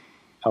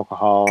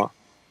alcohol.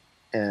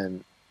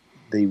 And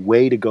the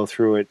way to go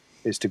through it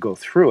is to go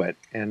through it,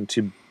 and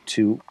to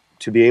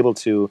be able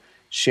to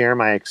share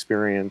my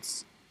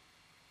experience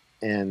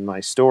and my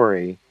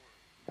story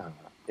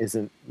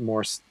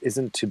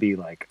isn't to be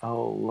like,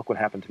 oh, look what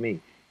happened to me.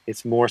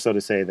 It's more so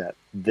to say that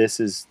this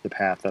is the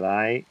path that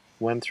I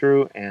went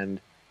through, and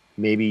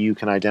maybe you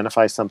can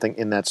identify something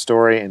in that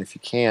story, and if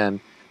you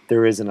can,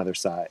 there is another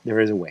side. There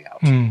is a way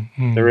out.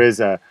 Mm-hmm. There is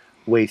a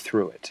way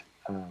through it.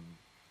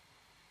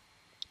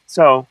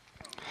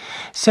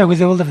 So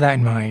with all of that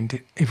in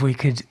mind, if we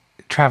could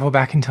travel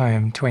back in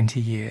time 20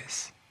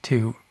 years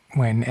to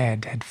when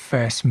Ed had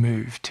first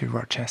moved to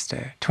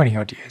Rochester, 20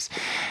 odd years,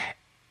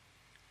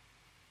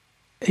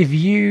 if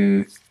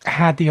you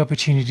had the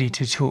opportunity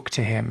to talk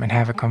to him and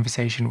have a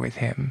conversation with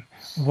him,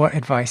 what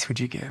advice would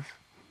you give?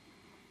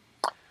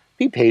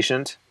 Be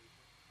patient.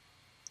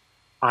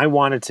 I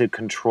wanted to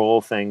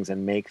control things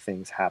and make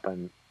things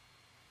happen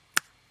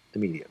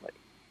immediately.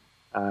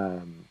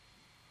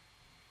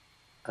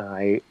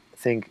 I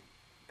think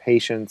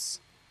patience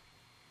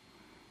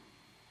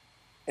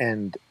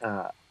and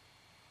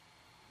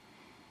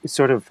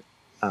sort of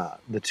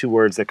the three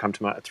words that come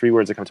to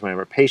mind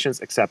are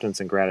patience, acceptance,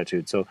 and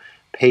gratitude. So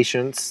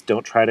patience,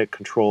 don't try to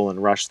control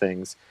and rush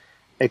things.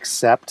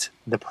 Accept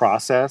the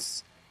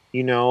process.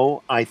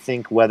 I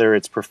think whether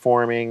it's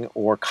performing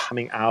or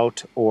coming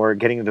out or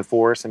getting a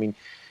divorce, I mean,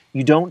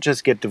 you don't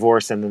just get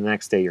divorced and the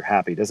next day you're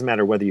happy. It doesn't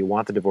matter whether you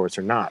want the divorce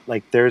or not.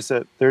 Like there's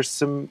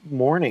some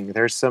mourning.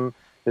 There's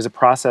a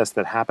process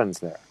that happens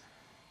there.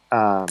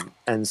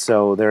 And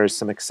so there's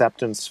some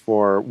acceptance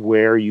for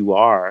where you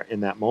are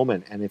in that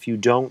moment. And if you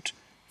don't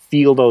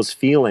feel those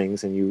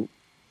feelings and you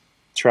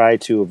try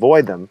to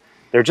avoid them,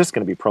 they're just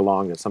going to be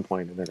prolonged at some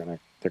point, and they're going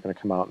to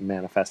come out and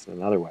manifest in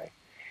another way.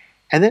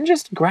 And then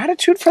just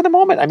gratitude for the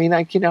moment. I mean,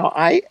 I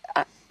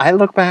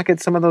look back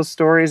at some of those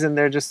stories, and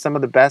they're just some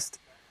of the best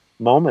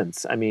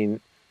moments. I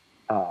mean,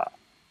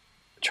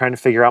 trying to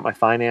figure out my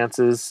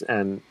finances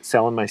and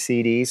selling my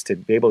CDs to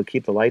be able to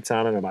keep the lights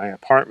on in my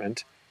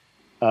apartment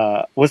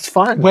was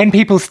fun. When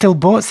people still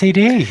bought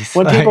CDs.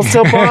 When people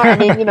still bought, I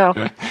mean,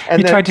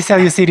 And you tried to sell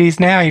your CDs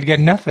now, you'd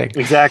get nothing.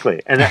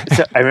 Exactly. And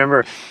so I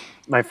remember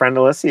my friend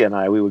Alicia and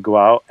I, we would go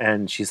out,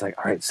 and she's like,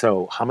 all right,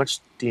 so how much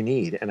do you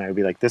need? And I would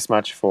be like, this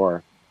much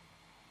for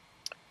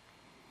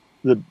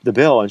the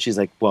bill. And she's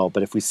like, well,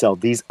 but if we sell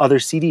these other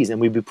CDs, and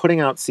we'd be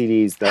putting out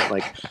CDs that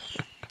like,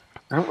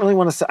 I don't really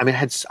want to sell. I mean,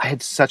 I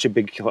had such a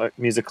big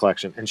music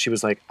collection, and she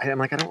was like, I'm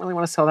like, I don't really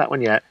want to sell that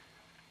one yet.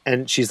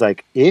 And she's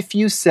like, if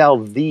you sell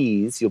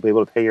these, you'll be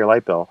able to pay your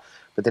light bill.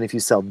 But then if you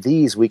sell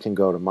these, we can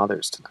go to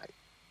Mother's tonight.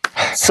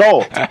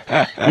 Sold.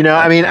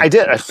 I mean, I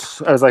did.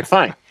 I was like,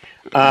 fine.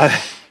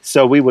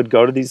 So we would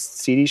go to these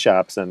CD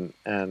shops and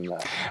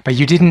But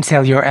you didn't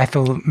sell your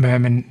Ethel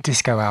Merman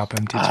disco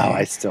album, did you? Oh,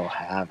 I still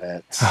have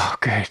it. Oh,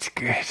 good.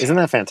 Isn't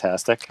that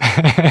fantastic?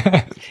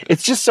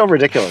 It's just so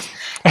ridiculous.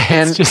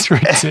 It's just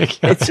ridiculous.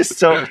 It's just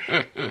so,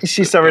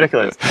 she's so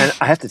ridiculous. And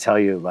I have to tell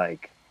you,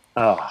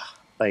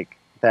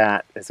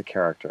 that is a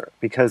character,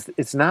 because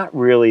it's not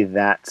really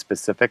that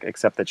specific,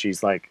 except that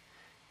she's like,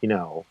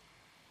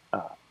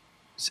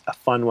 a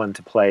fun one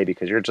to play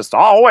because you're just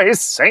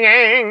always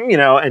singing,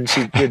 and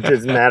it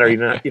doesn't matter. You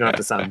don't have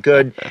to sound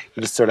good.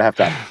 You just sort of have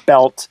to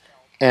belt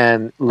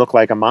and look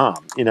like a mom,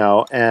 and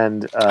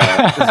and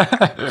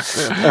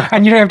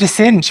you don't have to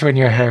cinch when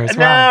you're her as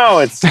well.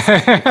 No,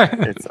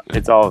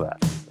 it's all of that.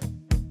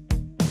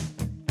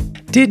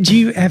 Did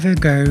you ever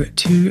go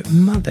to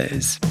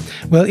Mother's?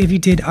 Well, if you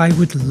did, I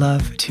would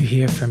love to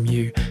hear from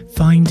you.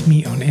 Find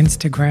me on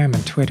Instagram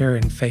and Twitter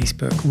and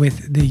Facebook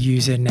with the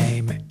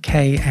username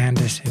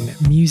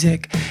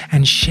KAndersonMusic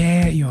and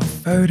share your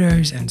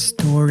photos and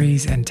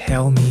stories and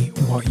tell me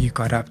what you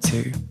got up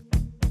to.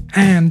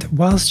 And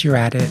whilst you're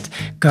at it,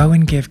 go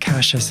and give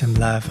Kasha some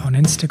love on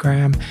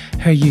Instagram.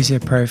 Her user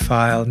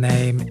profile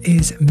name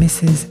is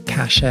Mrs.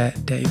 Kasha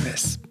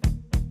Davis.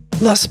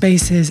 Lost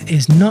Spaces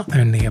is not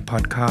only a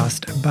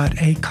podcast, but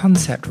a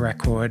concept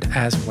record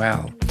as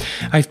well.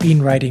 I've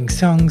been writing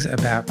songs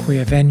about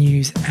queer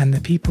venues and the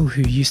people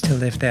who used to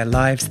live their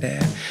lives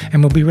there,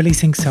 and will be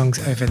releasing songs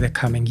over the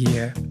coming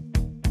year.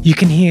 You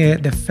can hear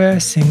the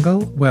first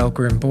single, Well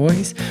Groomed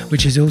Boys,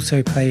 which is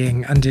also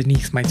playing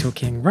underneath my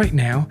talking right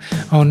now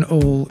on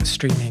all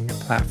streaming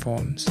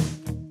platforms.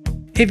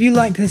 If you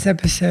liked this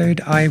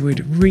episode, I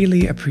would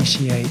really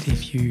appreciate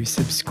if you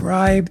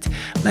subscribed,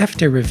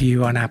 left a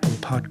review on Apple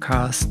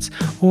Podcasts,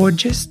 or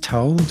just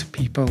told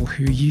people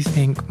who you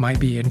think might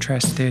be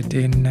interested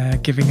in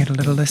giving it a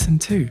little listen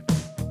too.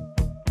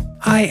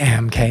 I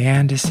am Kay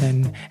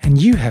Anderson,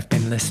 and you have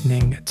been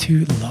listening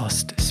to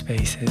Lost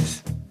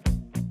Spaces.